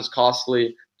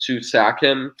costly to sack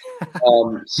him.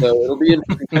 So it'll be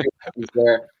interesting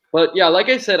there. But yeah, like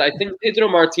I said, I think Pedro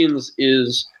Martins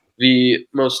is the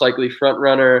most likely front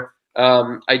runner.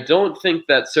 I don't think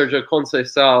that Sergio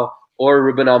Conceição or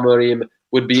Ruben Amorim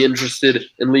would be interested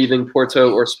in leaving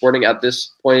Porto or Sporting at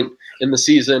this point in the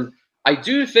season. I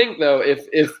do think, though,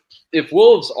 if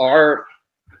Wolves are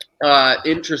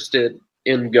interested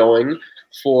in going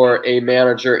for a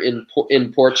manager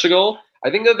in Portugal, I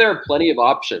think that there are plenty of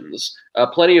options,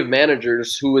 plenty of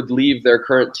managers who would leave their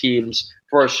current teams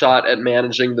for a shot at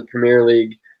managing the Premier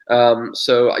League.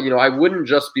 So I wouldn't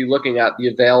just be looking at the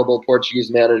available Portuguese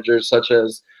managers such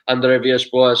as André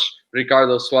Villas-Boas,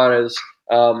 Ricardo Soares,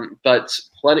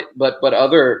 but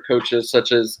other coaches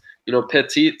such as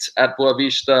Petit at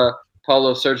Boavista,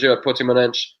 Paulo Sergio at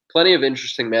Portimonense. Plenty of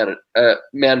interesting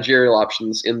managerial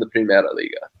options in the Primeira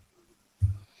Liga.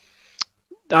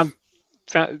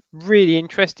 Really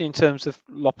interesting in terms of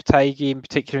Lopetegui, in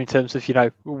particular in terms of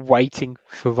waiting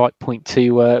for the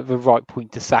right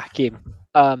point to sack him.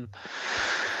 I'd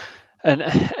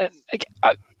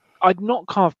not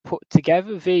kind of put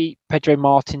together the Pedro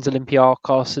Martins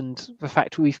Olympiacos and the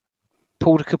fact we've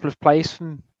pulled a couple of players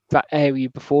from that area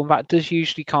before. That does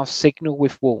usually kind of signal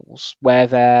with Wolves where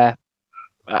their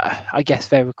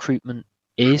recruitment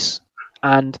is.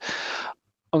 And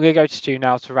I'm going to go to Stu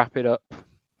now to wrap it up.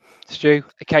 Stu,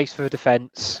 a case for the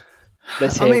defence.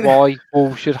 Let's hear why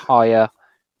Wolves should hire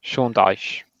Sean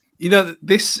Dyche.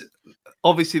 This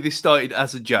started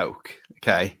as a joke,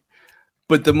 okay?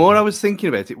 But the more I was thinking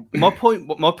about it, my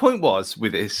point was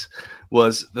with this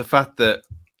was the fact that,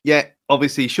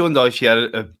 obviously Sean Dyche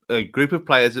had a group of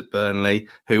players at Burnley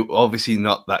who obviously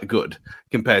not that good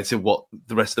compared to what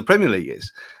the rest of the Premier League is.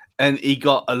 And he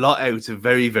got a lot out of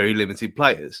very, very limited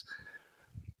players.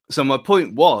 So my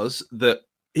point was that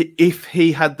if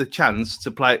he had the chance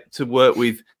to work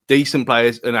with decent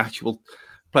players and actual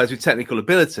players with technical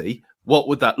ability, what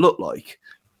would that look like?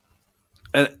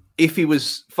 And if he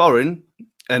was foreign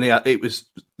and it was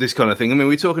this kind of thing, I mean,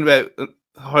 we're talking about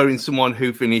hiring someone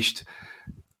who finished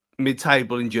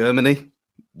mid-table in Germany.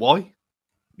 Why?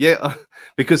 Yeah,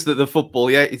 because the football,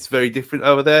 it's very different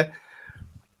over there.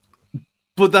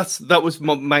 But that was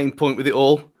my main point with it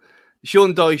all.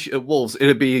 Sean Dyche at Wolves,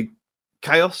 it'd be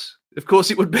chaos. Of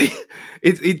course it would be.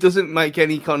 It doesn't make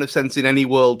any kind of sense in any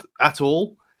world at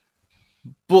all.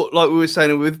 But like we were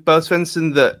saying with Bo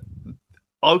Svensson, that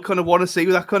I kind of want to see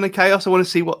that kind of chaos. I want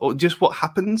to see what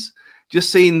happens.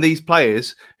 Just seeing these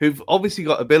players who've obviously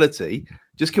got ability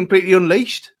just completely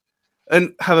unleashed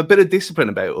and have a bit of discipline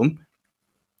about them.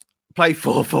 Play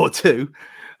 4-4-2,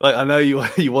 like I know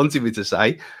you wanted me to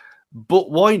say,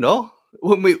 but why not?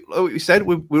 When like we said,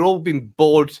 we've all been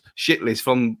bored shitless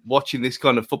from watching this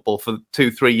kind of football for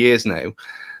 2-3 years now,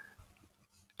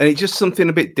 and it's just something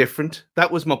a bit different.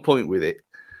 That was my point with it.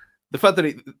 The fact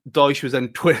that Dyche was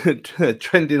then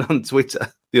trending on Twitter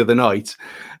the other night,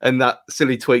 and that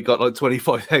silly tweet got like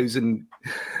 25,000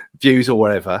 views or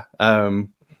whatever.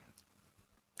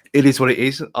 It is what it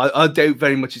is. I doubt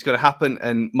very much it's going to happen.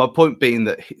 And my point being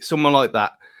that someone like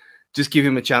that, just give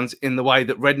him a chance in the way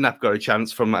that Redknapp got a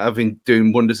chance from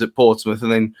doing wonders at Portsmouth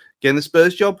and then getting the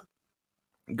Spurs job,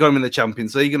 got him in the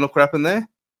Champions League and look what happened there.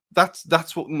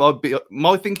 That's what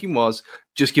my thinking was.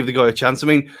 Just give the guy a chance. I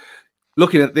mean,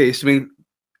 looking at this,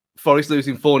 Forest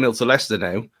losing 4-0 to Leicester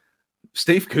now.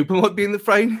 Steve Cooper might be in the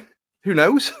frame. Who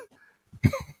knows?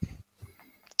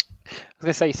 I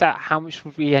was going to say, how much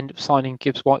would we end up signing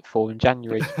Gibbs White for in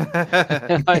January?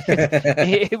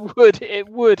 It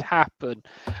would happen.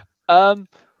 I'm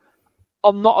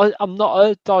not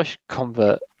a Dyche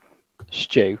convert,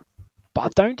 Stu, but I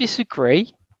don't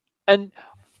disagree. And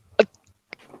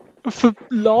for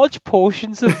large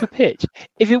portions of the pitch,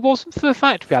 if it wasn't for the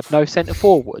fact we had no centre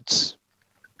forwards,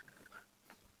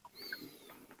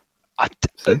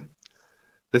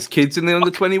 there's kids in the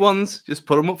under-21s. Just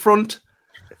put them up front.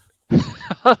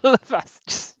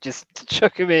 just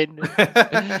chuck him in.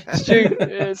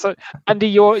 Stu, so Andy,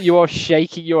 you are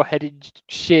shaking your head in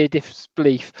sheer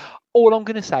disbelief. All I'm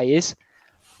going to say is,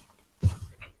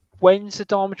 when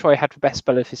Adama Traoré had the best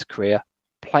spell of his career,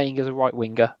 playing as a right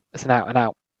winger, as an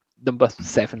out-and-out number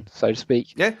 7, so to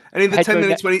speak. Yeah, and in the 10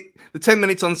 minutes the 10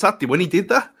 minutes on Saturday when he did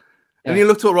that, and he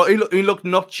looked all right. He looked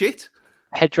not shit.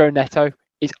 Pedro Neto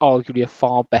is arguably a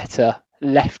far better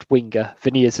left winger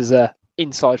than he is as a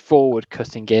inside forward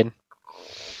cutting in.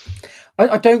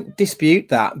 I don't dispute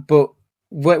that, but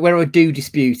where I do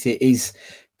dispute it is,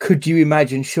 could you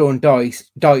imagine Sean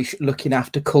Dyche looking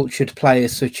after cultured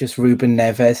players such as Ruben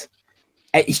Neves?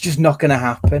 It's just not going to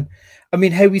happen. I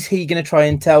mean, how is he going to try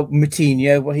and tell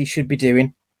Moutinho what he should be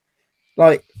doing?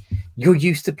 Like, you're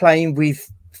used to playing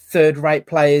with third-rate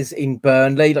players in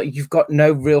Burnley. Like, you've got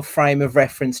no real frame of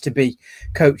reference to be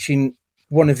coaching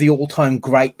one of the all-time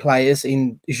great players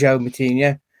in João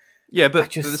Moutinho. Yeah,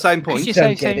 but at the same point, you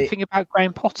say the same thing about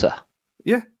Graham Potter.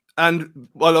 Yeah, and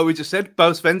like we just said,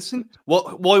 Bo Svensson.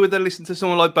 Why would they listen to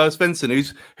someone like Bo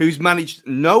Svensson, who's managed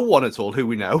no one at all who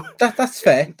we know? That's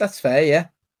fair. That's fair. Yeah.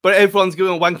 But everyone's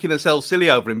going wanking themselves silly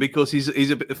over him because he's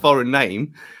a bit of a foreign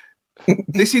name.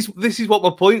 This is what my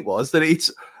point was. That it's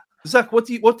Zach. What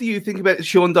do you think about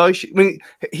Sean Dyche? I mean,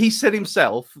 he said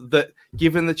himself that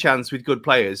given the chance with good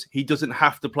players, he doesn't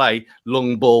have to play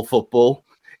long ball football.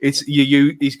 It's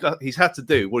he's had to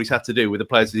do what he's had to do with the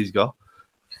players that he's got.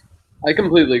 I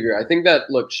completely agree. I think that,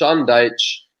 look, Sean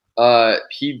Dyche,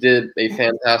 he did a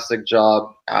fantastic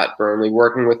job at Burnley,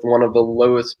 working with one of the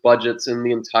lowest budgets in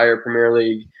the entire Premier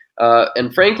League,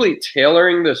 and frankly,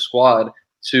 tailoring the squad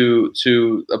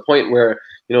to a point where,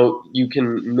 you know, you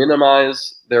can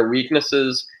minimize their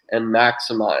weaknesses and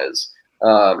maximize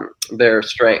their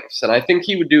strengths. And I think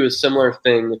he would do a similar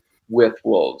thing with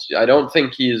Wolves. I don't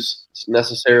think he's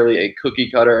necessarily a cookie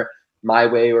cutter, my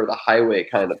way or the highway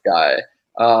kind of guy.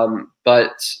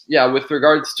 But yeah, with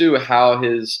regards to how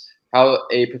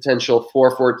a potential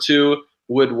 4-4-2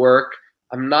 would work,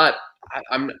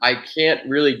 I can't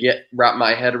really wrap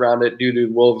my head around it due to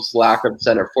Wolves' lack of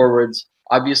center forwards.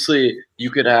 Obviously,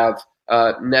 you could have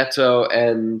Neto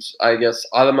and I guess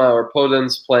Adama or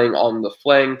Podence playing on the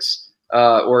flanks,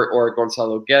 or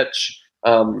Gonzalo Getch.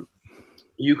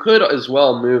 You could as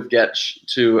well move Getch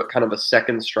to kind of a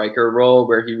second striker role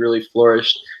where he really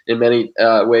flourished in many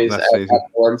ways at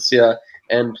Valencia,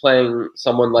 and playing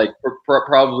someone like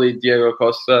probably Diego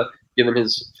Costa, given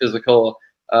his physical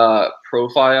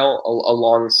profile,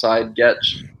 alongside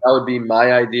Getch. That would be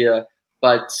my idea.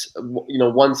 But, you know,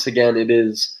 once again, it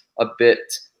is a bit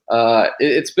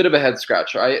it's a bit of a head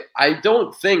scratcher. I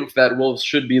don't think that Wolves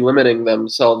should be limiting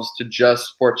themselves to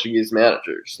just Portuguese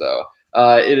managers, though.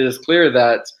 it is clear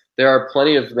that there are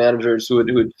plenty of managers who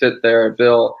would fit their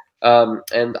bill.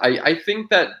 And I think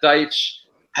that Deitch,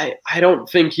 I don't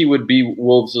think he would be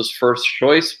Wolves' first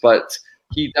choice, but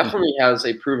he definitely has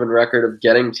a proven record of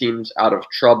getting teams out of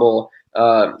trouble,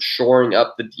 shoring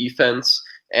up the defense.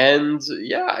 And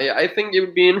yeah, I think it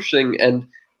would be interesting. And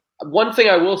one thing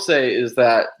I will say is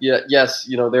that, yes,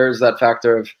 there is that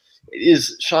factor of,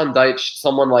 is Sean Deitch,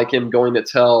 someone like him, going to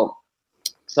tell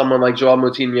someone like Joao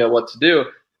Moutinho what to do?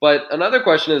 But another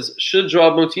question is, should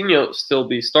Joao Moutinho still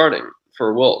be starting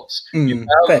for Wolves? You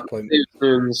have Dave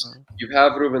Nunes, you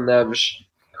have Ruben Neves.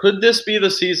 Could this be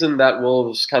the season that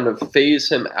Wolves kind of phase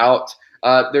him out?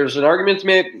 There's an argument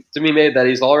to be made that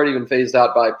he's already been phased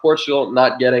out by Portugal,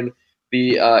 not getting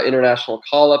the international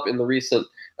call-up in the recent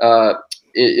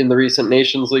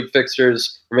Nations League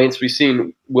fixtures. Remains to be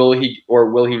seen, will he or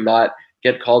will he not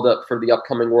get called up for the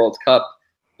upcoming World Cup?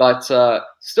 But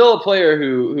still a player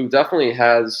who definitely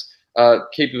has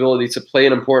capability to play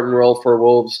an important role for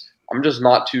Wolves. I'm just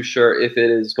not too sure if it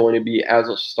is going to be as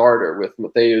a starter with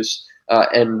Mateus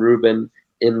and Ruben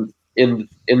in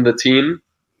the team.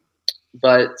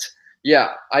 But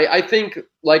yeah, I think,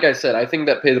 like I said, I think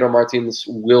that Pedro Martins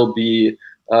will be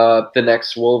the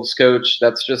next Wolves coach.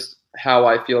 That's just how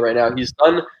I feel right now. He's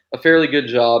done a fairly good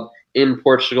job in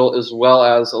Portugal as well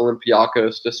as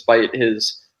Olympiacos, despite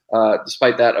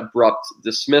that abrupt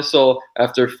dismissal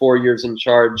after 4 years in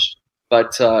charge.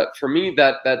 But for me,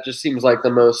 that just seems like the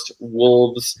most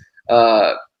Wolves,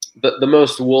 the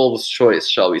most Wolves choice,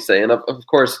 shall we say? And of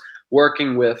course,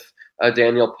 working with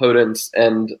Daniel Podence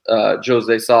and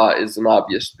Jose Sa is an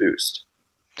obvious boost.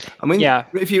 I mean,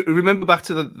 if you remember back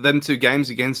to them 2 games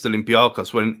against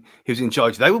Olympiacos when he was in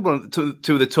charge, they were one of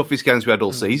two of the toughest games we had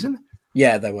all season.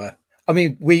 Yeah, they were. I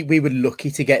mean, we were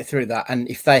lucky to get through that, and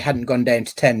if they hadn't gone down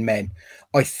to 10 men,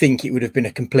 I think it would have been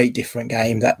a complete different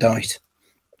game that night.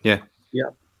 I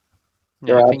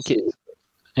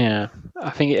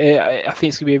think it's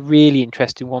going to be a really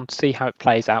interesting one to see how it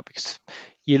plays out, because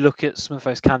you look at some of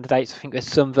those candidates. I think there's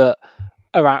some that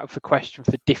are out of the question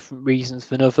for different reasons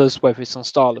than others, whether it's on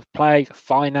style of play,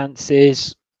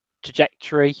 finances,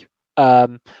 trajectory.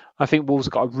 I think Wolves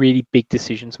have got a really big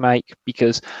decision to make,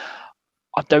 because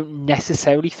I don't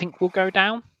necessarily think we'll go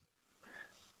down,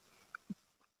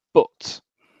 but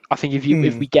I think if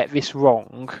we get this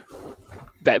wrong,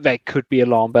 there could be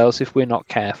alarm bells if we're not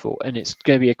careful, and it's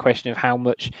going to be a question of how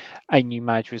much a new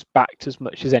manager is backed as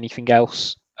much as anything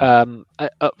else at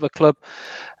the club.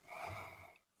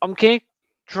 I'm going to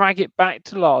drag it back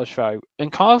to Lage though, and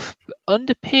kind of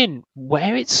underpin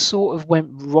where it sort of went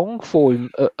wrong for him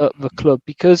at the club,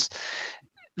 because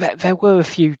there were a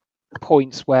few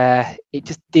points where it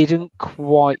just didn't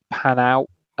quite pan out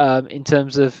in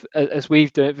terms of, as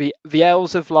we've done, the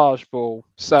L's of Lage ball.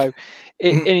 So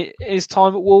in his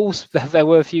time at Wolves, there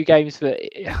were a few games that,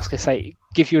 I was going to say,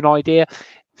 give you an idea.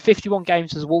 51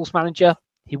 games as a Wolves manager,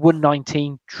 he won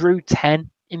 19, drew 10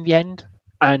 in the end,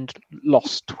 and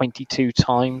lost 22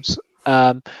 times.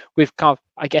 With kind of,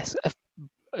 I guess,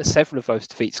 several of those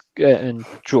defeats and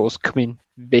draws coming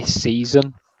this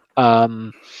season.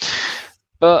 But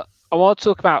I want to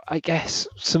talk about, I guess,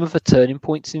 some of the turning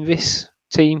points in this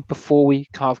team before we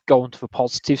kind of go on to the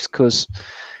positives, because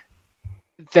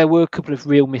there were a couple of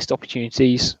real missed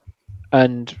opportunities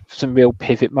and some real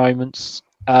pivot moments.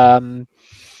 I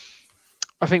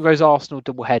think those Arsenal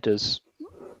double headers,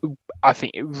 I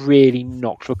think it really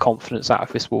knocked the confidence out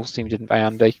of this Wolves team, didn't they,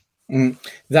 Andy?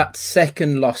 That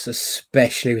second loss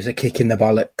especially was a kick in the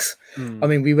bollocks. I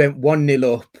mean, we went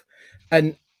 1-0 up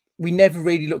and we never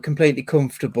really looked completely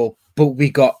comfortable, but we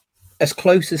got as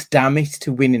close as damn it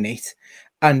to winning it.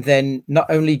 And then not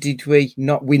only did we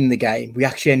not win the game, we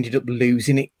actually ended up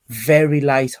losing it very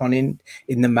late on in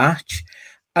the match.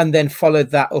 And then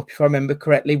followed that up, if I remember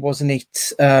correctly, wasn't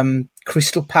it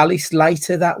Crystal Palace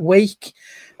later that week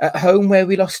at home where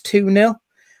we lost 2-0?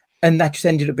 And that just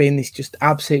ended up being this just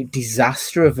absolute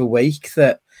disaster of a week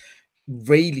that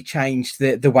really changed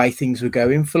the way things were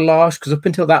going for Lage, because up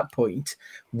until that point,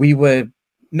 we were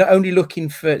not only looking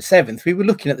for 7th, we were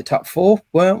looking at the top 4,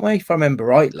 weren't we, if I remember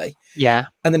rightly? Yeah.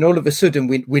 And then all of a sudden,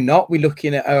 we're not. We're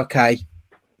looking at, okay,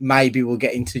 maybe we'll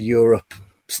get into Europe,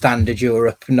 standard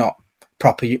Europe, not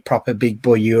proper big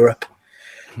boy Europe.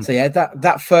 So yeah,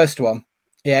 that first one,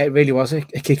 yeah, it really was a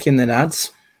kick in the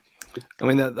nads. I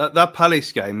mean, that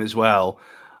Palace game as well,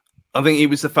 I think it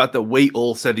was the fact that we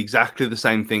all said exactly the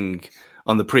same thing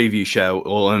on the preview show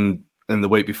and the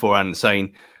week beforehand,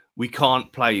 saying we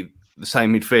can't play the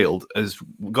same midfield as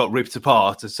got ripped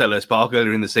apart at Selhurst Park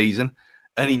earlier in the season.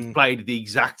 And he played the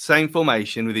exact same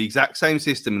formation with the exact same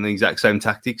system and the exact same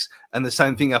tactics, and the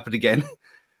same thing happened again.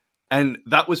 And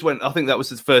that was when, I think that was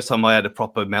the first time I had a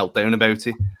proper meltdown about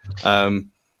it.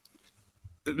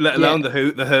 Let alone the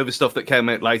Hervé stuff that came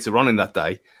out later on in that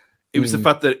day. It was the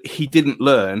fact that he didn't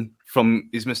learn from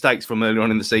his mistakes from earlier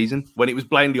on in the season when it was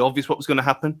plainly obvious what was going to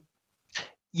happen.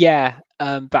 Yeah,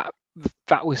 that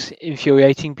was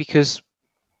infuriating because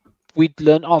we'd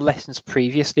learned our lessons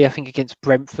previously, I think, against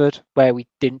Brentford, where we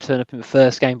didn't turn up in the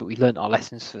first game, but we learned our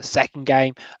lessons for the second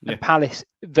game. Yeah. And Palace,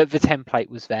 the template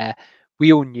was there.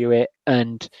 We all knew it.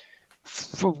 And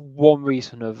for one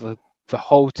reason or another, the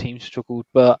whole team struggled.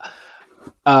 But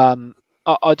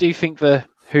I do think the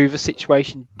Hoover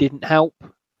situation didn't help.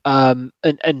 And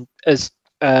as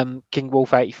King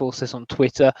Wolf 84 says on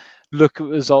Twitter, look at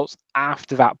the results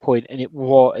after that point, and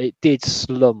it did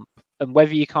slump. And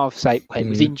whether you can't say it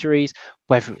was injuries,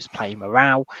 whether it was playing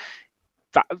morale,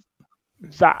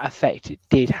 that effect it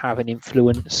did have an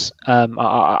influence.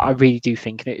 I really do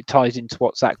think, and it ties into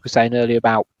what Zach was saying earlier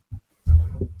about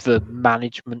the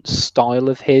management style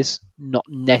of his not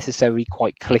necessarily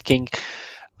quite clicking.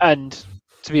 And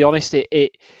to be honest,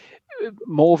 it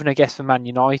more than I guess the Man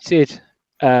United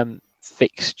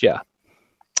fixture.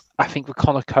 I think the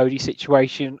Conor Cody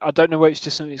situation, I don't know whether it's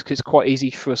just something because it's quite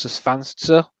easy for us as fans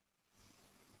to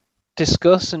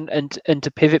discuss and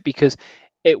to pivot because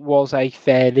it was a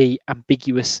fairly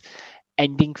ambiguous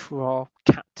ending for our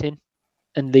captain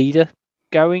and leader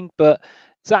going. But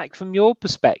Zach, from your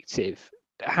perspective,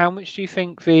 how much do you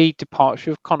think the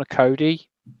departure of Conor Cody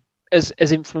has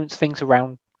influenced things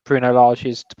around Bruno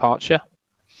Lage's departure?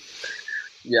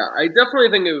 Yeah, I definitely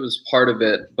think it was part of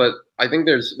it, but I think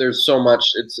there's so much.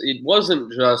 It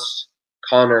wasn't just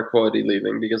Conor Cody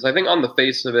leaving, because I think on the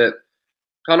face of it,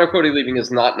 Conor Cody leaving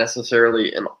is not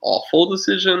necessarily an awful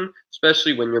decision,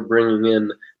 especially when you're bringing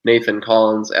in Nathan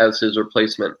Collins as his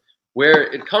replacement.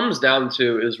 Where it comes down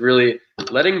to is really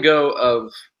letting go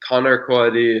of Conor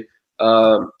Cody,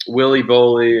 Willy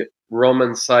Boley,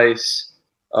 Roman Saiss,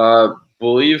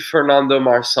 believe Fernando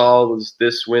Marçal was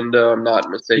this window. I'm not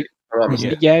mistaken.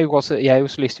 Yeah, it was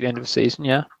released at the end of the season.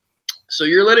 Yeah. So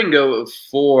you're letting go of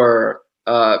 4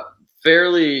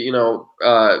 fairly,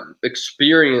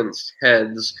 experienced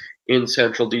heads in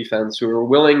central defense who are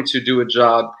willing to do a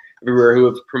job everywhere, who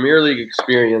have Premier League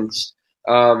experience,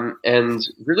 and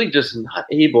really just not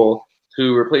able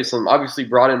to replace them. Obviously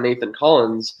brought in Nathan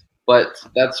Collins, but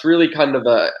that's really kind of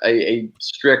a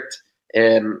strict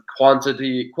and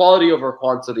quality over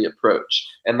quantity approach.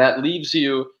 And that leaves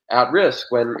you at risk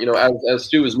when, as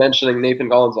Stu was mentioning, Nathan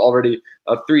Collins already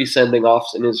 3 sending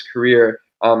offs in his career.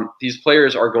 These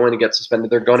players are going to get suspended.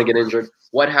 They're going to get injured.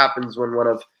 What happens when one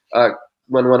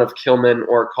of Kilman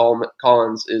or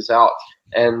Collins is out?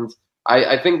 And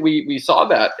I think we saw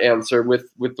that answer with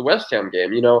the West Ham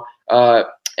game,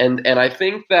 and I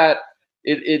think that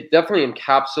it definitely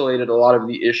encapsulated a lot of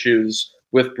the issues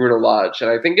with Bruno Lage. And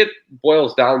I think it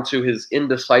boils down to his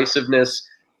indecisiveness,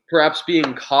 perhaps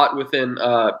being caught within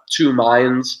 2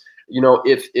 minds.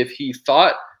 If he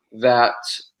thought that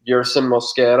Yerson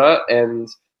Mosquera and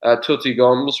Tuti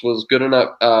Gomes was good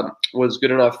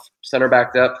enough center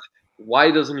back depth, why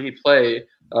doesn't he play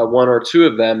 1 or 2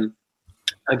 of them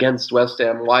against West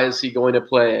Ham? Why is he going to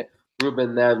play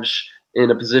Ruben Neves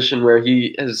in a position where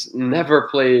he has never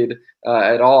played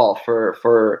at all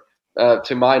for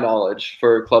to my knowledge,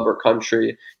 for club or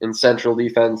country in central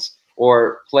defense,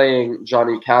 or playing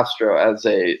Johnny Castro as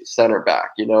a center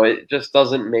back? It just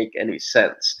doesn't make any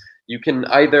sense. You can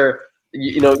either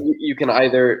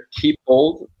keep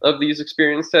hold of these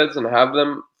experienced heads and have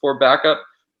them for backup,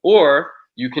 or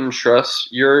you can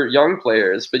trust your young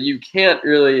players. But you can't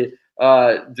really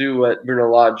do what Bruno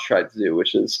Lage tried to do,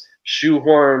 which is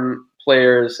shoehorn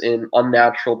players in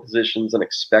unnatural positions and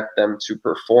expect them to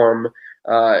perform.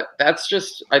 That's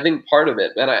just, I think, part of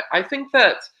it. And I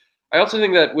also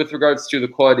think that with regards to the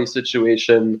quality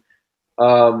situation,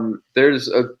 there's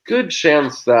a good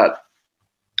chance that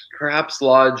perhaps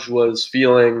Lage was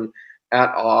feeling at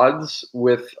odds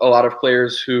with a lot of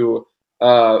players who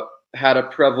had a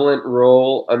prevalent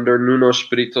role under Nuno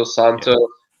Espirito Santo. Yeah.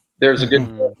 There's a good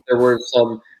chance there were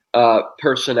some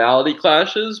personality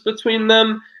clashes between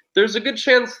them. There's a good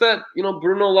chance that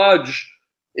Bruno Lage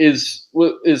is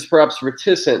perhaps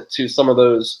reticent to some of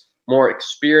those more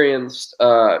experienced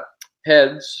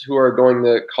heads who are going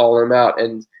to call him out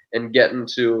and get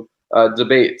into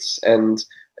debates. And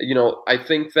I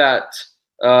think that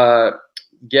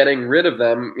getting rid of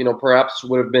them, perhaps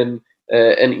would have been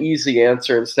an easy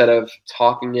answer instead of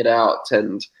talking it out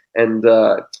and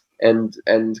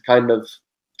kind of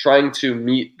trying to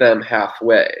meet them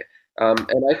halfway.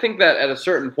 And I think that at a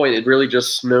certain point, it really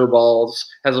just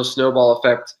has a snowball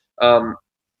effect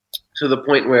to the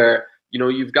point where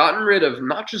you've gotten rid of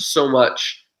not just so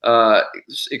much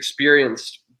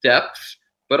experienced depth,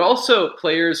 but also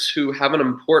players who have an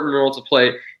important role to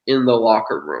play in the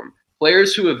locker room.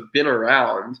 Players who have been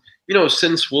around,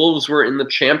 since Wolves were in the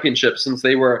Championship, since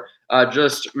they were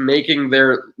just making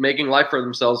life for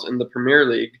themselves in the Premier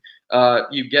League.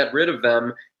 You get rid of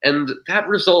them, and that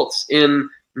results in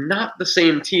not the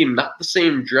same team, not the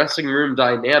same dressing room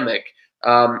dynamic.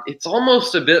 It's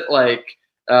almost a bit like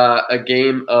a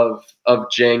game of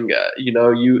Jenga.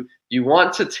 You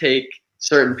want to take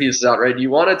certain pieces out, right? You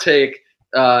want to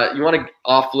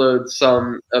offload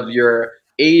some of your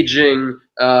aging,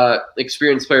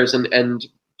 experienced players and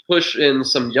push in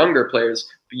some younger players,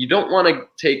 but you don't want to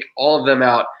take all of them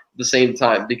out at the same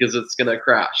time because it's going to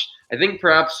crash. I think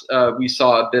perhaps we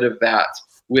saw a bit of that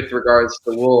with regards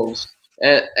to Wolves.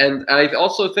 And I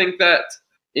also think that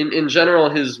in general,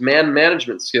 his man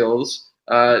management skills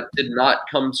did not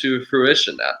come to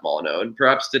fruition at Molyneux, and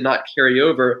perhaps did not carry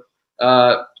over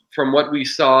from what we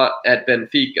saw at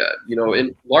Benfica.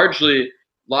 Largely,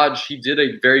 Lodge, he did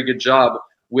a very good job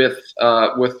with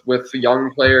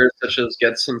young players such as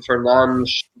Gedson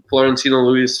Fernandes, Florentino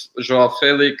Luis, João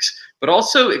Felix, but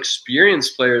also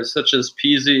experienced players such as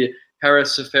Pizzi,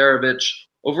 Haris Seferovic.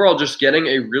 Overall, just getting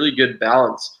a really good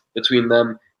balance between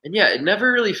them. And yeah, it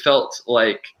never really felt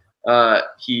like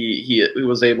he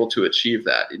was able to achieve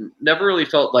that. It never really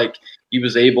felt like he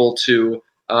was able to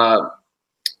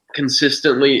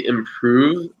consistently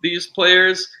improve these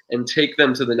players and take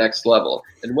them to the next level.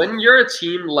 And when you're a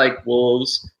team like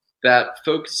Wolves that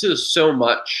focuses so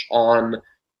much on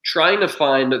trying to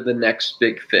find the next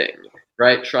big thing,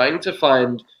 right? Trying to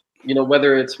find,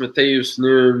 whether it's Matheus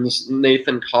Nunes,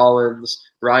 Nathan Collins,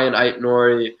 Ryan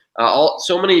Aït-Nouri,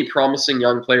 so many promising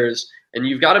young players, and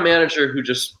you've got a manager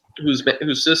whose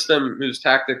system, whose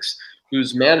tactics,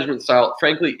 whose management style,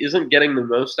 frankly, isn't getting the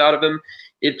most out of him.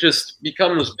 It just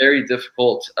becomes very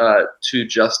difficult to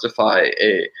justify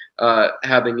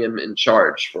having him in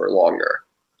charge for longer.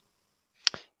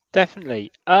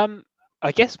 Definitely.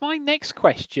 I guess my next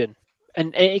question,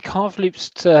 and it kind of loops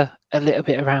to a little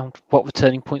bit around what the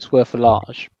turning points were for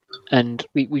Lage, and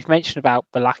we've mentioned about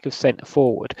the lack of centre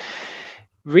forward.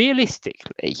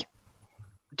 Realistically,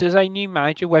 does a new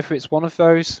manager, whether it's one of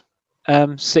those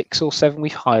 6 or 7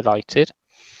 we've highlighted,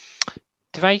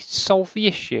 do they solve the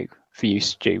issue for you,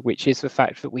 Stu, which is the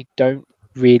fact that we don't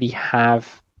really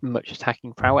have much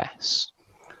attacking prowess?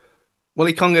 Well,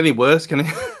 he can't get any worse, can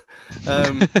he?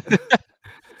 And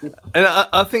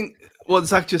I think what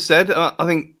Zach just said, I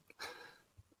think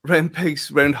round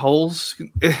pegs, round holes,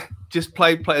 just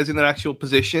play players in their actual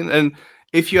position. And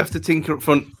if you have to tinker up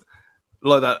front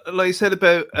like that, like you said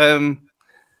about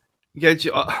Gedge,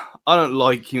 I don't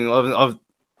like him. I've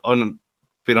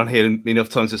been on here enough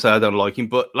times to say I don't like him,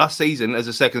 but last season as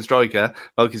a second striker,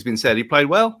 like has been said, he played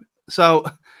well. So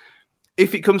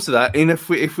if it comes to that, and if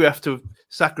we have to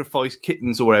sacrifice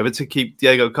kittens or whatever to keep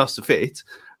Diego Costa fit,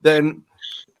 then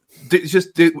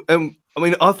just do. I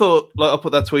mean, I thought, like I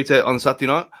put that tweet out on Saturday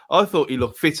night, I thought he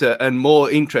looked fitter and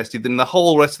more interested than the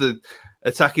whole rest of the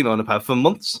attacking lineup have for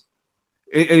months.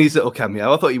 In his little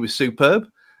cameo, I thought he was superb.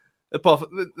 Apart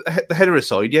from the header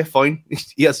aside, yeah, fine.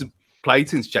 He hasn't played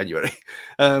since January,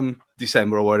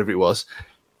 December or whatever it was.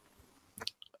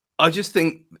 I just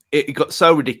think it got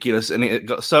so ridiculous and it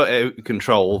got so out of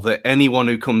control that anyone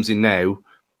who comes in now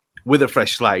with a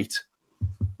fresh slate, I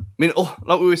mean,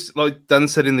 like Dan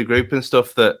said in the group and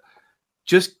stuff, that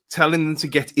just telling them to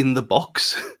get in the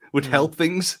box would help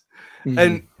things. Mm-hmm.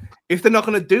 And if they're not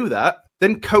going to do that,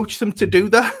 then coach them to do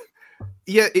that.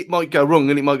 Yeah, it might go wrong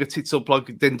and it might get tits up like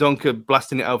Dendoncker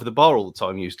blasting it over the bar all the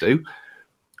time used to.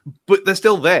 But they're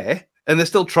still there and they're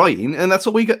still trying, and that's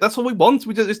all we get. That's all we want.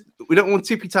 We don't want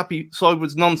tippy tappy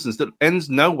sideways nonsense that ends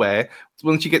nowhere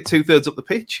once you get 2/3 up the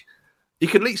pitch. You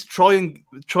can at least try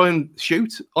and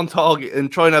shoot on target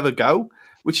and try and have a go,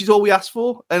 which is all we ask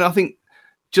for. And I think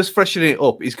just freshening it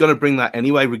up is going to bring that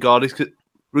anyway, regardless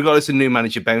of new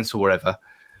manager bounce or whatever.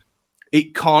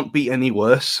 It can't be any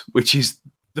worse, which is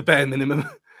the bare minimum.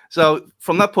 So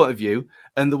from that point of view,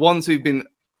 and the ones who've been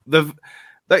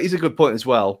that is a good point as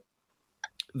well.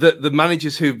 The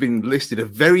managers who've been listed are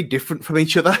very different from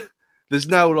each other. There's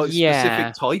no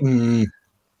specific type,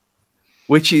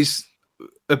 which is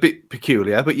a bit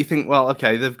peculiar. But you think, well,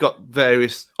 okay, they've got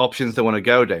various options they want to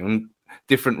go down,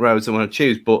 different roads they want to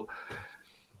choose. But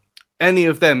any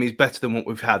of them is better than what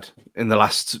we've had in the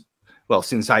last,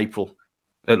 since April,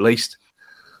 at least.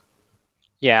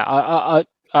 Yeah,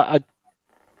 I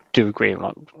do agree.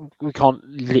 Like, we can't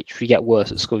literally get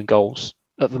worse at scoring goals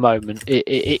at the moment.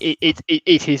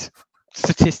 It is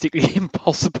statistically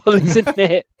impossible, isn't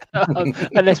it?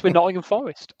 Unless we're Nottingham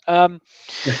Forest. And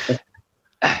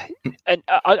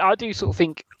I do sort of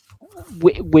think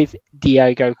with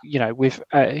Diego, with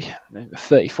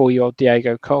 34-year-old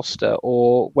Diego Costa,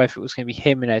 or whether it was going to be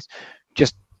Jimenez,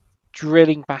 just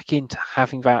drilling back into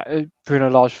having that, Bruno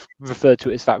Lage referred to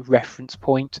it as that reference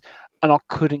point, and I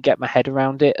couldn't get my head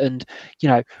around it. And,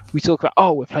 we talk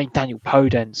about, we're playing Daniel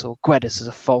Podence or Guedes as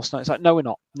a false nine. It's like, no, we're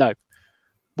not. No.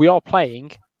 We are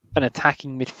playing an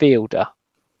attacking midfielder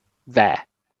there.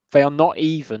 They are not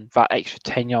even that extra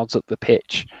 10 yards up the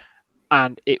pitch.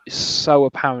 And it was so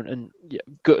apparent. And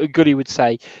Goody would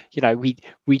say,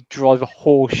 we drive a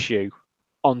horseshoe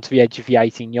onto the edge of the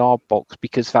 18-yard box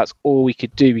because that's all we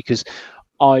could do, because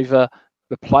either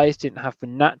the players didn't have the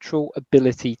natural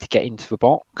ability to get into the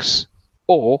box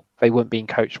or they weren't being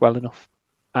coached well enough.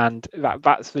 And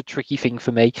that's the tricky thing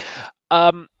for me.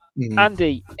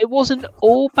 Andy, it wasn't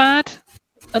all bad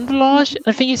under Lage.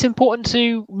 I think it's important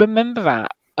to remember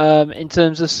that in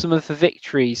terms of some of the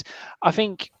victories. I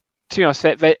think, to be honest,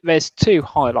 there's two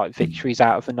highlight victories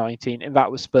out of the 19, and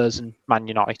that was Spurs and Man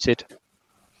United.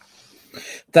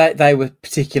 They were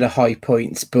particular high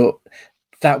points, but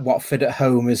that Watford at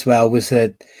home as well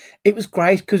it was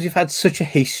great because you've had such a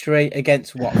history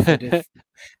against Watford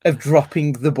of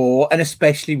dropping the ball, and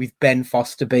especially with Ben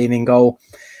Foster being in goal.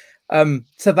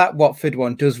 So that Watford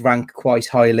one does rank quite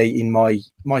highly in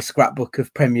my scrapbook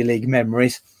of Premier League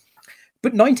memories.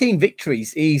 But 19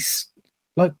 victories is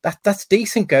like that's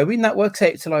decent going. That works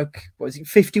out to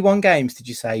 51 games, did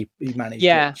you say he managed?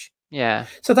 Yeah. Yeah.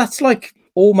 So that's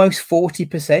almost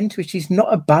 40%, which is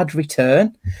not a bad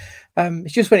return.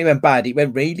 It's just when it went bad, it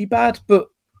went really bad. But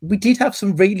we did have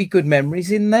some really good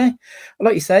memories in there.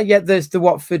 Like you say, there's the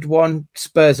Watford one,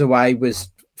 Spurs away was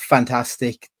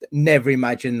fantastic. Never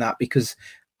imagined that, because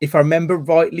if I remember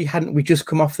rightly, hadn't we just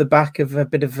come off the back of a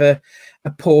bit of a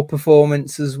poor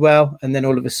performance as well? And then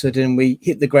all of a sudden we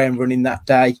hit the ground running that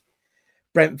day.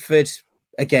 Brentford,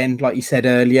 again, like you said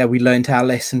earlier, we learned our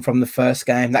lesson from the first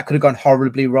game. That could have gone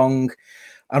horribly wrong.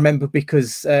 I remember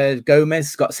because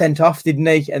Gomez got sent off, didn't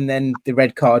he? And then the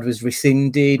red card was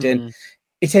rescinded, and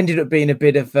it ended up being a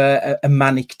bit of a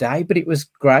manic day, but it was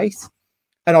great.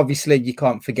 And obviously, you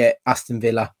can't forget Aston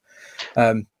Villa.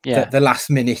 The last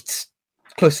minute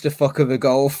clusterfuck of a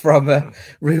goal from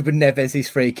Ruben Neves'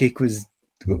 free kick was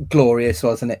glorious,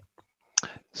 wasn't it?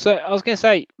 So I was going to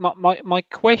say, my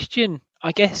question,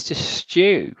 I guess, to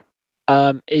Stu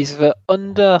is that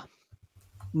under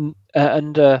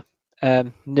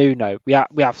Nuno, we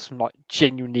have some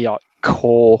genuinely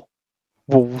core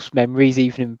Wolves memories,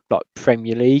 even in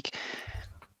Premier League.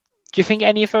 Do you think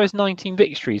any of those 19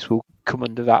 victories will come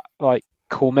under that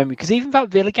core memory? Because even that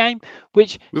Villa game,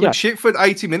 which we went shit for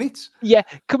 80 minutes. Yeah,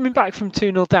 coming back from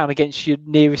 2-0 down against your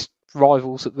nearest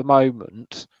rivals at the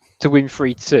moment to win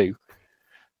 3-2.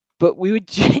 But we were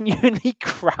genuinely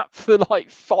crap for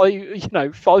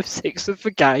 5-6 of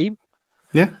the game.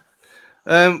 Yeah.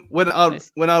 When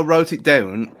I wrote it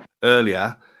down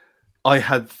earlier, I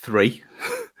had 3.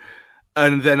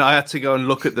 And then I had to go and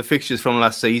look at the fixtures from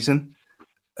last season.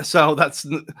 So that's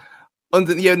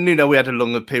under Nuno, we had a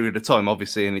longer period of time,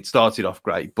 obviously, and it started off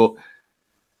great. But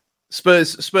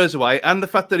Spurs away, and the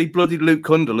fact that he bloodied Luke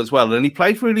Cundle as well, and he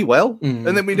played really well, and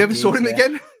then we never saw him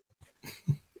again.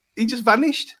 He just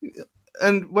vanished.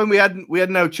 And when we had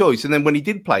no choice, and then when he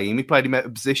did play him, he played him out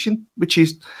of position, which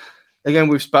is, again,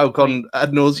 we've spoke on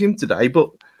ad nauseum today. But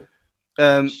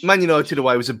Man United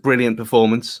away was a brilliant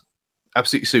performance,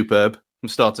 absolutely superb from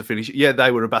start to finish. Yeah,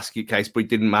 they were a basket case, but it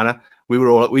didn't matter. We were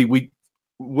all we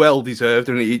well deserved,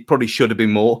 and it probably should have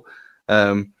been more.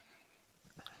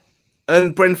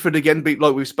 And Brentford again beat,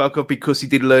 like we spoke of, because he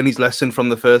did learn his lesson from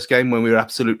the first game when we were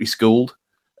absolutely schooled.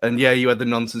 And yeah, you had the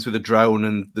nonsense with the drone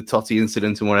and the Totti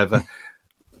incident and whatever.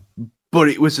 But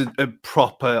it was a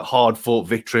proper hard-fought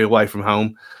victory away from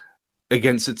home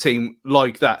against a team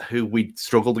like that who we'd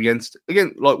struggled against.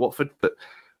 Again, like Watford, but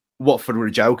Watford were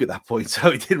a joke at that point, so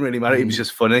it didn't really matter. It was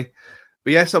just funny.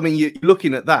 But yes, I mean, you're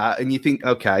looking at that and you think,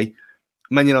 okay,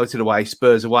 Man United away,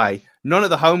 Spurs away. None of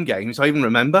the home games I even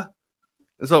remember.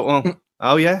 It's like, well,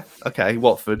 oh yeah, okay,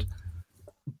 Watford.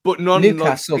 But none.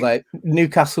 Newcastle, though.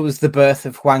 Newcastle was the birth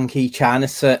of Hwang Hee-chan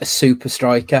as a super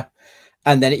striker.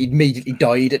 And then it immediately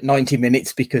died at 90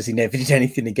 minutes because he never did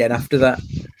anything again after that.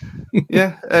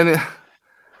 Yeah, and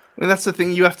that's the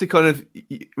thing. You have to kind of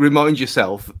remind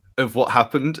yourself of what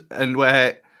happened, and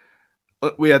where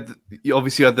you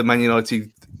obviously had the Man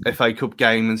United FA Cup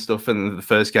game and stuff, and the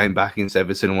first game back in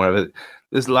Everton and whatever.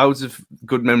 There's loads of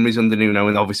good memories under Nuno,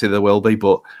 and obviously there will be.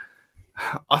 But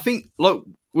I think, like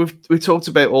we've talked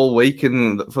about all week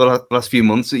and for the last few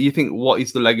months. You think, what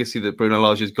is the legacy that Bruno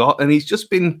Lage has got? And he's just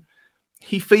been.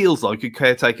 He feels like a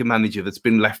caretaker manager that's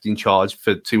been left in charge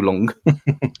for too long.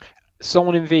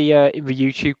 Someone in the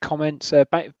YouTube comments,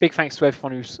 big thanks to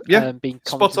everyone who's been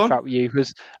commenting throughout the year.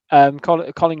 Was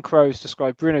Colin Crowes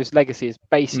described Bruno's legacy as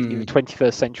basically the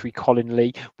 21st century Colin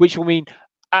Lee, which will mean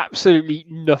absolutely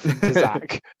nothing to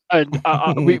Zach. And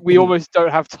we almost don't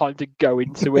have time to go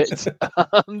into it,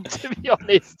 to be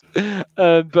honest.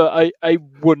 But a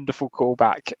wonderful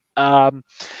callback.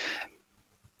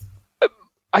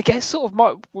 I guess sort of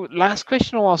my last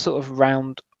question I'll sort of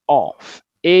round off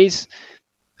is,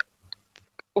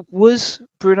 was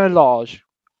Bruno Lage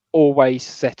always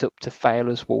set up to fail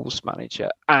as Wolves manager?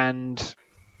 And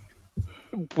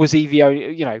was he the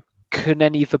only, can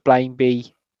any of the blame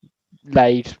be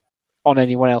laid on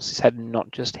anyone else's head and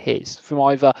not just his? From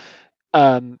either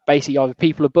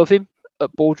people above him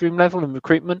at boardroom level and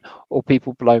recruitment, or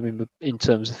people below him in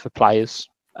terms of the players.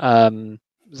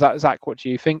 Zach, what do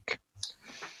you think?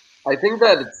 I think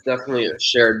that it's definitely a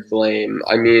shared blame.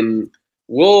 I mean,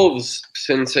 Wolves,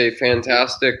 since a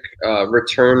fantastic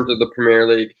return to the Premier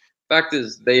League, fact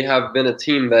is they have been a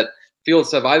team that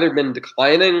feels have either been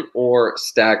declining or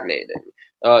stagnating.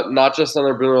 Not just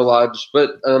under Bruno Lage,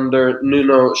 but under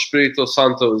Nuno Espírito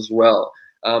Santo as well.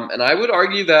 And I would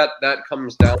argue that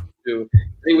comes down to,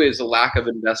 anyways, a lack of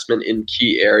investment in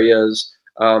key areas.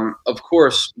 Of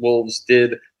course, Wolves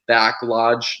did back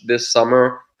Lage this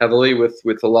summer heavily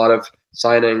with a lot of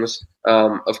signings.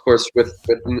 Of course, with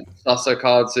Sasa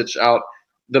Kalicic out,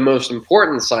 the most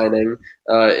important signing,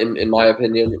 in my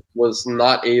opinion, was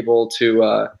not able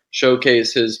to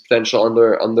showcase his potential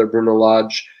under Bruno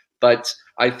Lage. But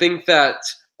I think that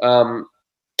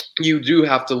you do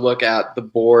have to look at the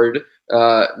board,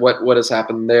 what has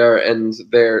happened there, and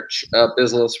their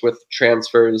business with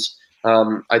transfers.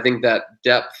 I think that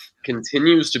depth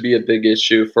continues to be a big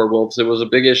issue for Wolves. It was a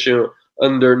big issue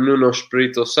under Nuno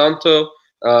Espírito Santo,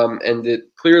 and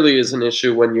it clearly is an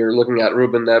issue when you're looking at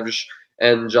Ruben Neves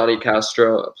and Johnny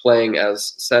Castro playing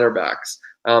as center backs.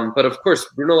 But of course,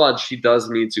 Bruno Lage, he does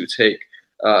need to take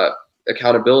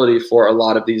accountability for a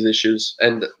lot of these issues.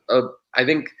 And I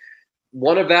think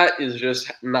one of that is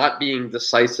just not being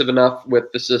decisive enough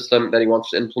with the system that he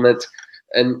wants to implement.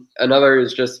 And another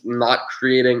is just not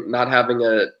having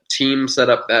a team set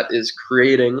up that is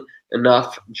creating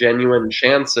enough genuine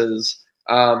chances,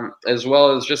 as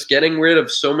well as just getting rid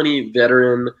of so many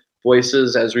veteran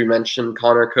voices, as we mentioned,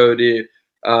 Connor Cody,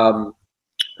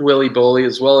 Willy Boley,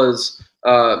 as well as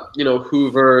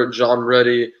Hoover, John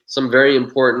Ruddy, some very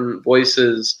important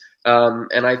voices.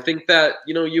 And I think that,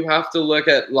 you have to look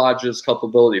at Lage's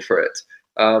culpability for it.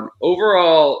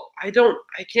 Overall,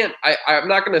 I'm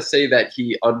not going to say that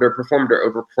he underperformed or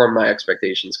overperformed my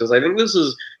expectations, because I think this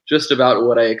is just about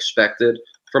what I expected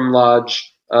from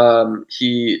Lage.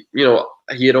 He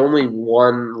had only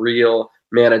one real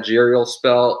managerial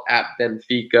spell at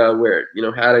Benfica, where,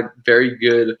 had a very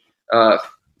good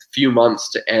few months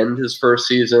to end his first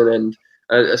season, and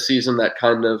a season that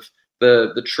kind of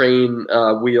the train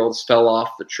wheels fell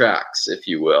off the tracks, if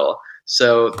you will.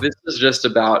 So this is just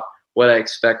about what I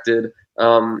expected.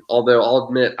 Although I'll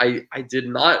admit, I did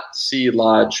not see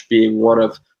Lage being one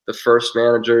of the first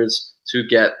managers to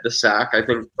get the sack. I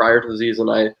think prior to the season,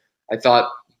 I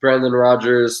thought Brendan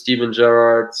Rodgers, Steven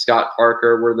Gerrard, Scott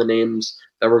Parker were the names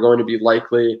that were going to be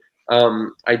likely.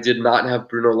 I did not have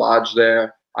Bruno Lage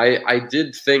there. I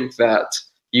did think that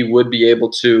he would be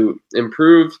able to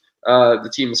improve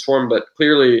the team's form, but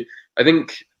clearly I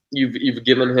think they've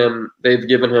given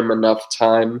him enough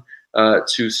time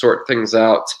to sort things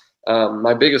out.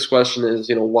 My biggest question is,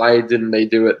 why didn't they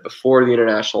do it before the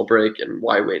international break, and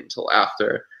why wait until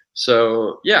after?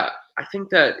 So yeah, I think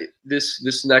that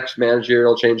this next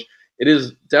managerial change, it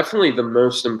is definitely the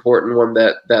most important one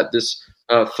that this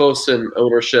Fosun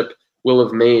ownership will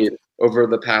have made over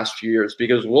the past few years,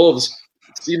 because Wolves,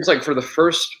 it seems like for the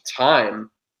first time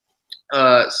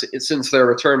since their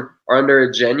return, are under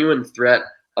a genuine threat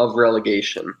of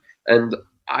relegation. And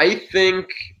I think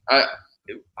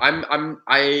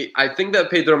I think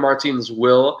that Pedro Martins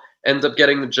will end up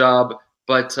getting the job,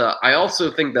 but I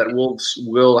also think that Wolves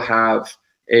will have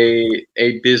a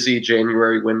busy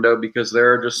January window, because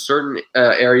there are just certain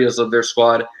areas of their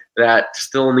squad that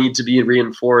still need to be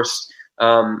reinforced.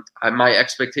 My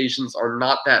expectations are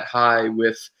not that high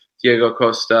with Diego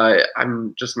Costa.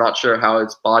 I'm just not sure how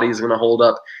his body is going to hold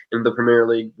up in the Premier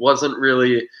League. Wasn't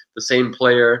really the same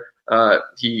player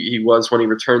he was when he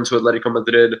returned to Atletico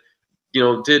Madrid.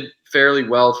 Did fairly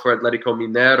well for Atletico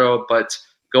Mineiro, but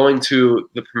going to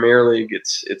the Premier League,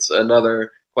 it's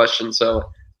another question.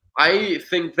 So I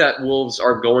think that Wolves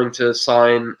are going to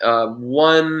sign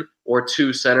 1 or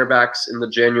 2 center backs in the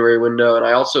January window, and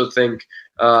I also think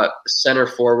center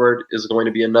forward is going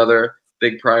to be another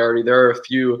big priority. There are a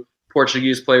few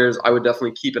Portuguese players I would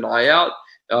definitely keep an eye out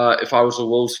if I was a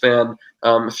Wolves fan.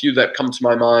 A few that come to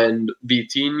my mind: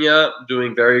 Vitinha,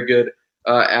 doing very good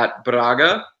at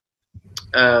Braga.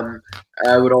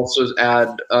 I would also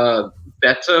add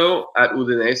Beto at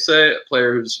Udinese, a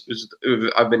player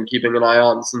who I've been keeping an eye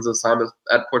on since his time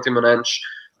at Portimonense,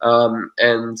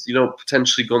 and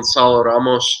potentially Gonçalo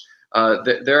Ramos.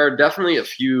 There are definitely a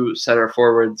few center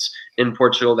forwards in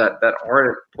Portugal that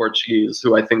aren't Portuguese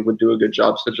who I think would do a good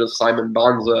job, such as Simon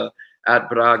Banza at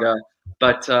Braga.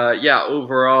 But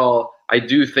overall, I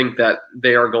do think that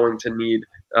they are going to need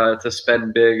to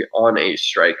spend big on a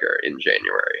striker in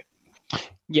January.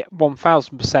 Yeah,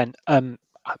 1000%.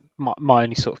 My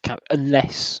only sort of count,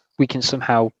 unless we can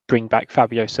somehow bring back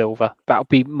Fabio Silva, that'll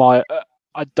be my.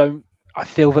 I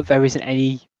feel that there isn't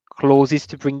any clauses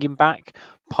to bring him back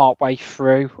partway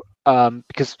through,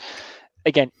 because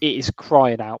again, it is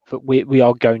crying out that we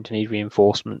are going to need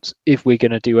reinforcements if we're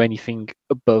going to do anything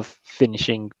above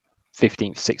finishing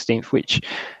 15th, 16th, which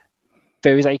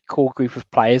there is a core group of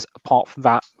players apart from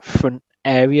that front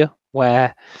area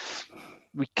where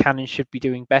we can and should be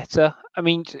doing better. I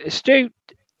mean, Stu,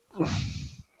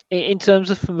 in terms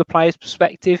of from the players'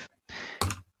 perspective,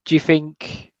 do you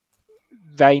think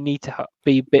they need to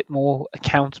be a bit more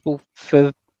accountable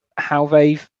for how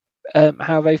they've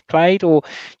played, or do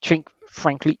you think,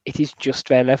 frankly, it is just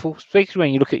their level? Especially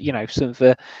when you look at some of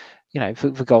the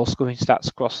the goal scoring stats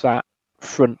across that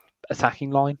front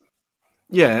attacking line.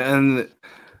 Yeah, and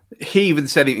he even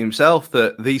said it himself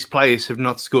that these players have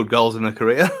not scored goals in their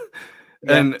career.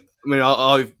 Yeah. And I mean,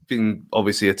 I've been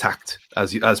obviously attacked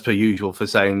as per usual for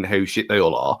saying how shit they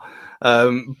all are,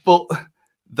 but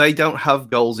they don't have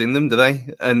goals in them, do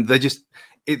they? And they're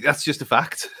that's just a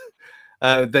fact.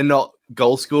 They're not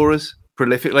goal scorers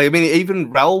prolifically. I mean,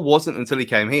 even Raul wasn't until he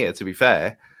came here, to be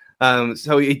fair.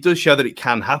 So it does show that it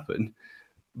can happen.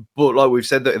 But like we've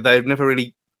said, that they've never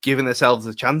really given themselves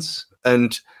a chance.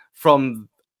 And from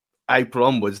April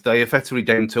onwards, they effectively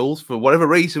down tools for whatever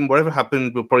reason. Whatever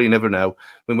happened, we'll probably never know.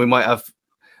 When we might have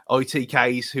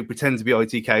ITKs who pretend to be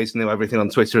ITKs and know everything on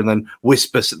Twitter and then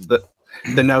whisper that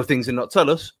they know things and not tell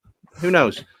us. Who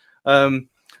knows?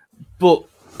 But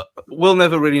we'll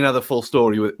never really know the full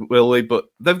story, will we? But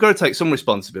they've got to take some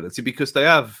responsibility because they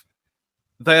have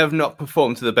not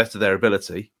performed to the best of their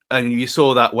ability. And you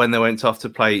saw that when they went off to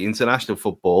play international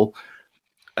football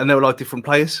and they were like different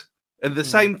players. And the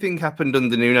same thing happened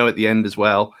under Nuno at the end as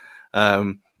well,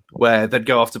 where they'd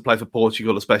go off to play for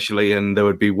Portugal especially, and there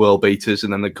would be world beaters,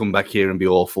 and then they'd come back here and be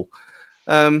awful.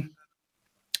 But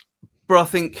I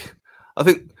think,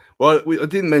 well, I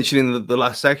didn't mention in the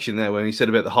last section there when he said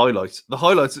about the highlights. The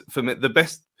highlights for me, the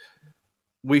best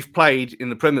we've played in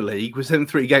the Premier League was them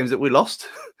 3 games that we lost,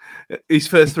 his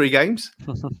first 3 games,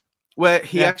 where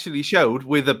he actually showed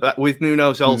with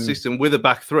Nuno's old system, with a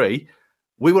back 3,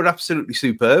 we were absolutely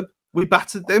superb. We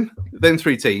battered them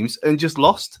 3 teams, and just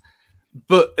lost.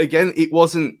 But again, it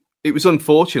was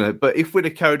unfortunate. But if we'd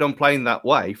have carried on playing that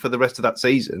way for the rest of that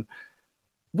season,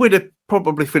 we'd have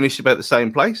probably finished about the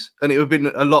same place, and it would have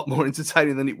been a lot more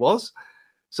entertaining than it was.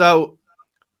 So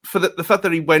for the fact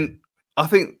that he went, I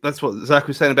think that's what Zach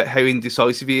was saying about how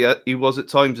indecisive he was at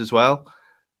times as well,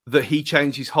 that he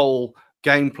changed his whole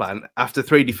game plan after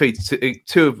 3 defeats,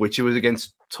 2 of which it was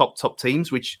against top teams,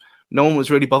 which no one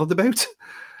was really bothered about.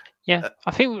 Yeah,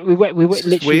 I think we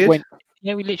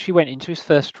literally went into his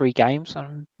first 3 games. I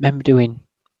remember doing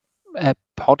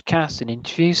podcasts and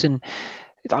interviews, and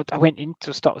I went into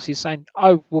the start of saying,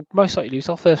 "Oh, we'll most likely lose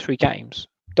our first 3 games.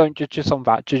 Don't judge us on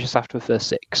that. Judge us after the first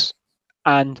 6."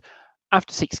 And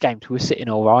after 6 games, we were sitting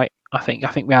all right. I think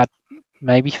we had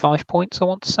maybe 5 points, I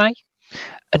want to say,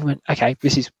 and went, "Okay,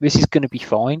 this is going to be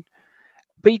fine."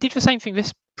 But he did the same thing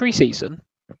this pre-season.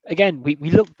 Again, we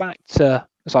look back to,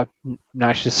 as I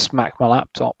now just smack my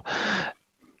laptop,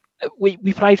 we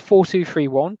played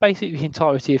 4-2-3-1 basically the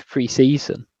entirety of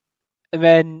pre-season. And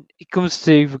then it comes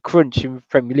to the crunch in the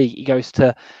Premier League, it goes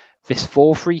to this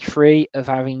 4-3-3 of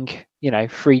having,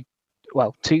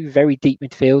 2 very deep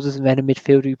midfielders and then a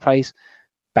midfielder who plays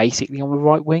basically on the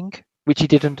right wing, which he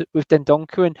did with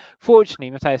Dendoncker. And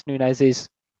fortunately, Matheus Nunes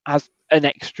has an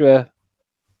extra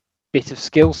bit of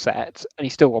skill set, and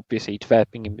he's still obviously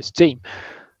developing in this team.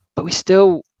 But we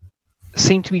still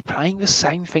seem to be playing the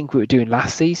same thing we were doing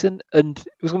last season, and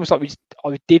it was almost like we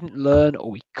either didn't learn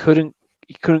or he couldn't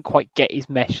quite get his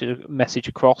message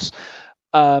across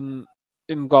in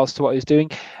regards to what he was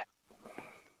doing.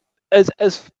 As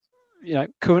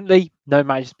currently no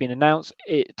manager's been announced.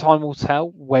 Time will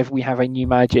tell whether we have a new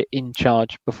manager in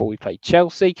charge before we play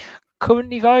Chelsea.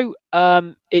 Currently, though,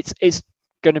 it's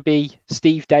going to be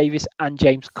Steve Davis and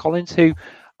James Collins, who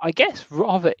I guess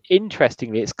rather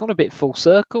interestingly, it's gone a bit full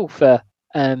circle for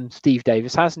Steve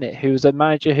Davis, hasn't it? Who was a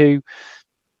manager who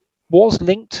was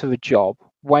linked to a job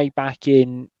way back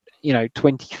in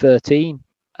 2013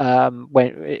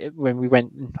 when we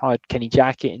went and hired Kenny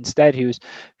Jackett instead. He was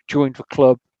joined the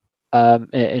club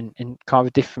in kind of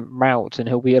a different route, and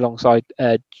he'll be alongside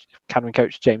academy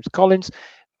coach James Collins.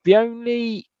 The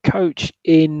only coach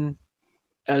in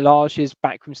Large's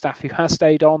backroom staff who has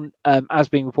stayed on, as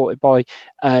being reported by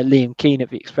Liam Keane at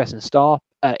the Express and Star,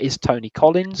 is Tony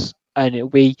Collins, and it'll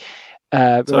be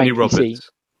Tony Roberts.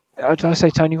 Did I say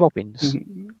Tony Robbins?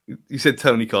 You said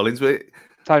Tony Collins, but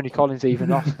Tony Collins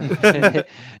even off. But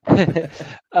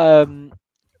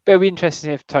it'll be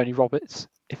interesting if Tony Roberts,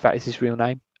 if that is his real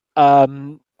name,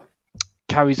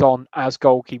 carries on as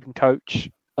goalkeeping coach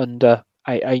under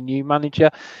a new manager.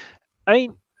 I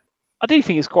mean, I do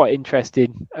think it's quite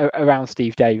interesting around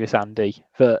Steve Davis, Andy.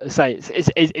 But say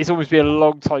it's almost been a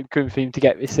long time coming for him to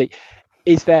get this seat.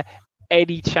 Is there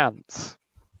any chance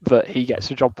that he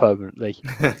gets a job permanently?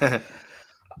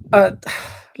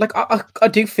 I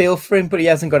do feel for him, but he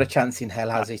hasn't got a chance in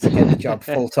hell, has he, to get a job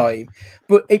full time?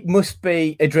 But it must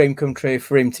be a dream come true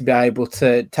for him to be able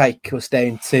to take us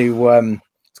down to I was going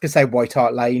to say White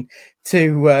Hart Lane,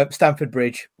 to Stamford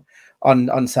Bridge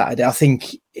on Saturday. I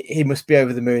think he must be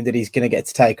over the moon that he's going to get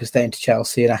to take us down to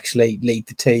Chelsea and actually lead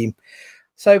the team.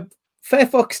 So fair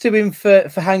fucks to him for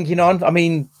hanging on. I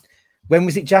mean, when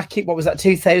was it, Jackie? What was that,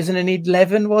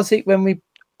 2011, was it, when we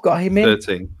got him in?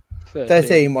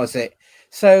 13 was it?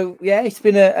 So, yeah, it's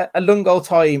been a long old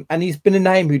time, and he's been a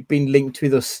name who'd been linked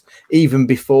with us even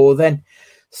before then.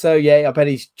 So, yeah, I bet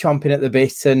he's chomping at the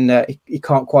bit, and he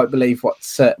can't quite believe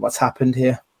what's happened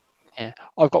here. Yeah,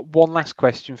 I've got one last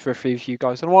question for a few of you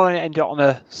guys, and I want to end it on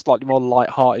a slightly more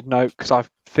light-hearted note, because I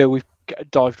feel we've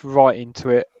dived right into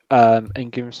it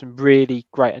and given some really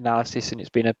great analysis, and it's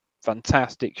been a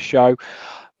fantastic show.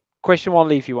 Question I want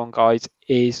to leave you on, guys,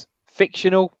 is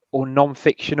fictional or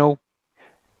non-fictional?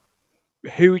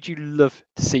 Who would you love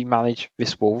to see manage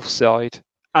this Wolves side?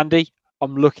 Andy,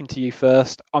 I'm looking to you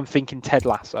first. I'm thinking Ted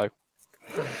Lasso.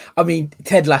 I mean,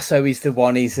 Ted Lasso is the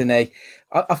one, isn't he?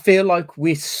 I feel like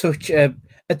we're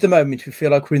at the moment, we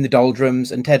feel like we're in the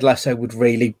doldrums, and Ted Lasso would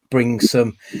really bring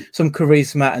some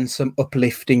charisma and some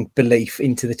uplifting belief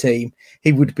into the team.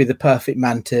 He would be the perfect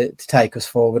man to take us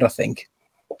forward, I think.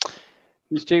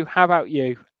 Stu, how about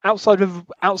you? Outside of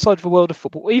the world of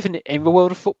football, even in the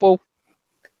world of football,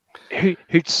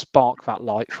 who'd spark that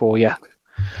light for you?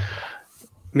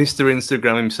 Mr.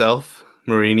 Instagram himself,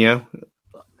 Mourinho.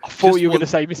 I thought you were going to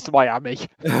say Mr. Miami.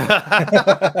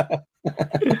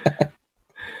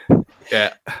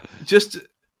 Yeah, just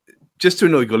to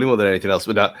annoy Gully more than anything else,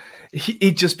 but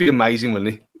he'd just be amazing,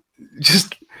 wouldn't he?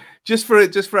 Just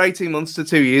for 18 months to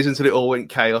 2 years until it all went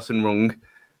chaos and wrong.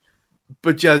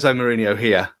 But Jose Mourinho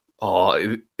here,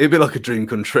 it'd be like a dream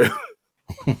come true.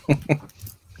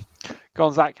 Go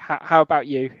on, Zach. How about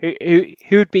you?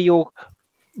 Who would be your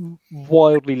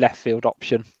wildly left field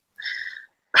option?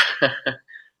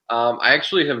 I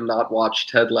actually have not watched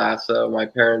Ted Lasso. My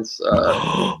parents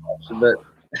watched a bit.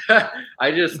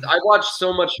 I watch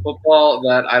so much football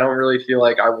that I don't really feel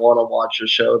like I want to watch a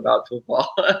show about football.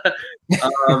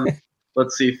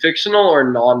 Let's see, fictional or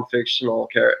non-fictional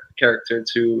character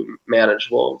to manage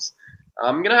Wolves.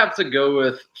 I'm going to have to go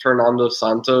with Fernando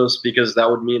Santos, because that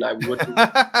would mean I wouldn't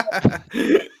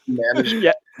manage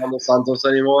Fernando Santos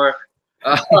anymore.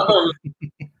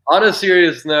 On a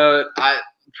serious note,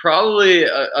 probably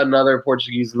another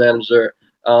Portuguese manager.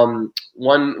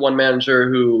 One manager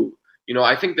who,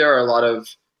 I think there are a lot of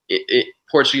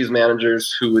Portuguese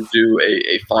managers who would do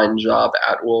a fine job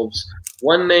at Wolves.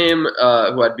 One name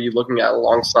who I'd be looking at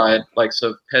alongside likes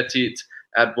of Petit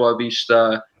at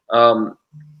Boavista,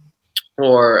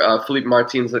 or Felipe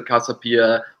Martins at Casa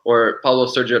Pia, or Paulo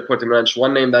Sergio at Portimonense.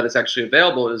 One name that is actually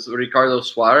available is Ricardo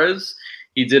Suarez.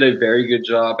 He did a very good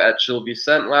job at Gil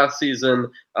Vicente last season,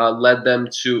 led them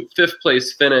to 5th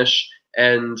place finish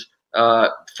and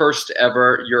first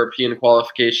ever European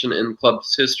qualification in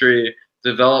club's history,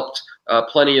 developed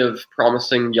plenty of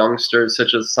promising youngsters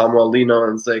such as Samuel Lino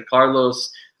and Zé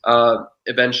Carlos,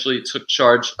 eventually took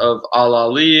charge of Al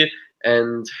Ahly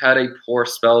and had a poor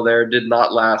spell there, did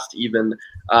not last even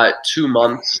 2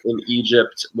 months in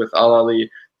Egypt, with Al Ahly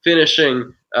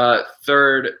finishing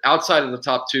third outside of the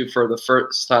top 2 for the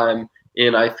first time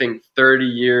in, I think, 30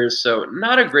 years. So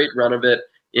not a great run of it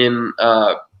in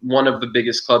one of the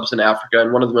biggest clubs in Africa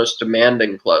and one of the most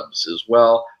demanding clubs as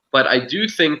well. But I do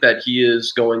think that he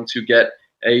is going to get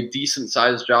a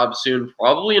decent-sized job soon,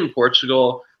 probably in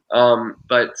Portugal.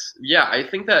 But yeah, I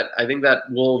think that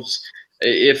Wolves,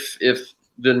 if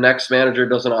the next manager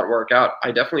does not work out,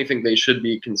 I definitely think they should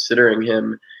be considering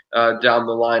him down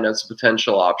the line as a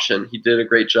potential option. He did a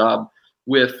great job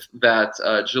with that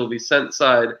Gil Vicente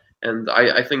side, and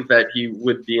I think that he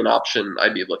would be an option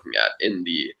I'd be looking at in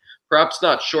the perhaps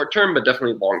not short term, but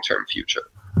definitely long term future.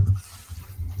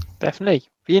 Definitely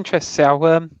be interested to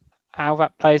see how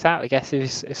that plays out. I guess if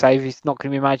he's not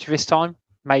going to be manager this time,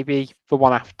 maybe the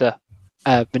one after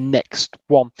the next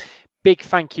one. Big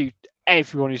thank you to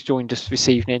everyone who's joined us this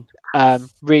evening.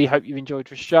 Really hope you enjoyed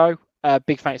the show.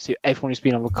 Big thanks to everyone who's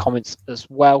been on the comments as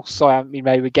well. So I haven't been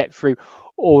able to get through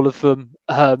all of them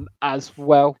as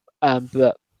well.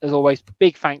 But as always,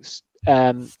 big thanks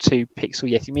to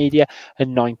Pixel Yeti Media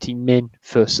and 90 Min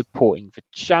for supporting the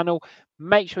channel.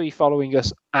 Make sure you're following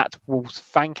us at Wolves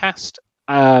Fancast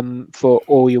for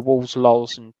all your Wolves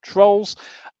lols and trolls.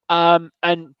 And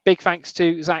big thanks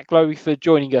to Zach Lowy for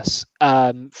joining us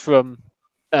from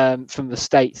the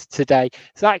States today.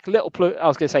 Zach, little plug. I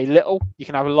was going to say little. You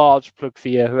can have a large plug for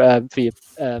your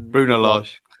Bruno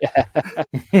Lage. Yeah.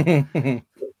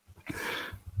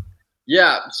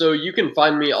 Yeah, so you can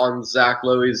find me on Zach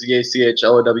Lowy,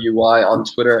 ZACHLOWY on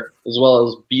Twitter, as well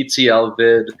as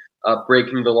BTLvid,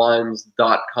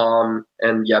 breakingthelines.com,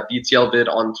 and yeah, BTLvid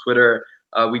on Twitter.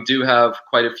 We do have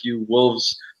quite a few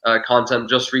Wolves content.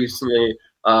 Just recently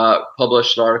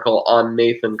published an article on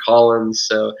Nathan Collins,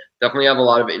 so definitely have a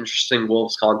lot of interesting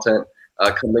Wolves content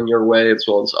coming your way, as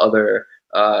well as other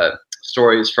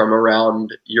stories from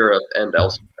around Europe and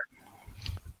elsewhere.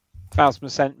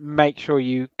 1000%. Make sure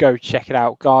you go check it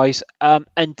out, guys.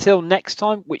 Until next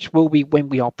time, which will be when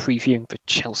we are previewing the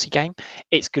Chelsea game,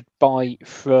 it's goodbye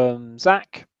from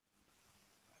Zach.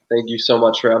 Thank you so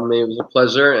much for having me. It was a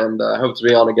pleasure, and I hope to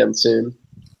be on again soon.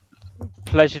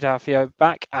 Pleasure to have you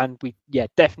back, and we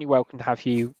definitely welcome to have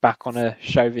you back on a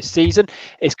show this season.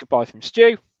 It's goodbye from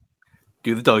Stu.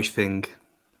 Do the Dyche thing.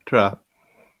 Try.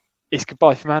 It's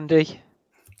goodbye from Andy.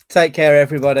 Take care,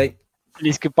 everybody. And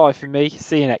it's goodbye from me.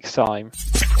 See you next time.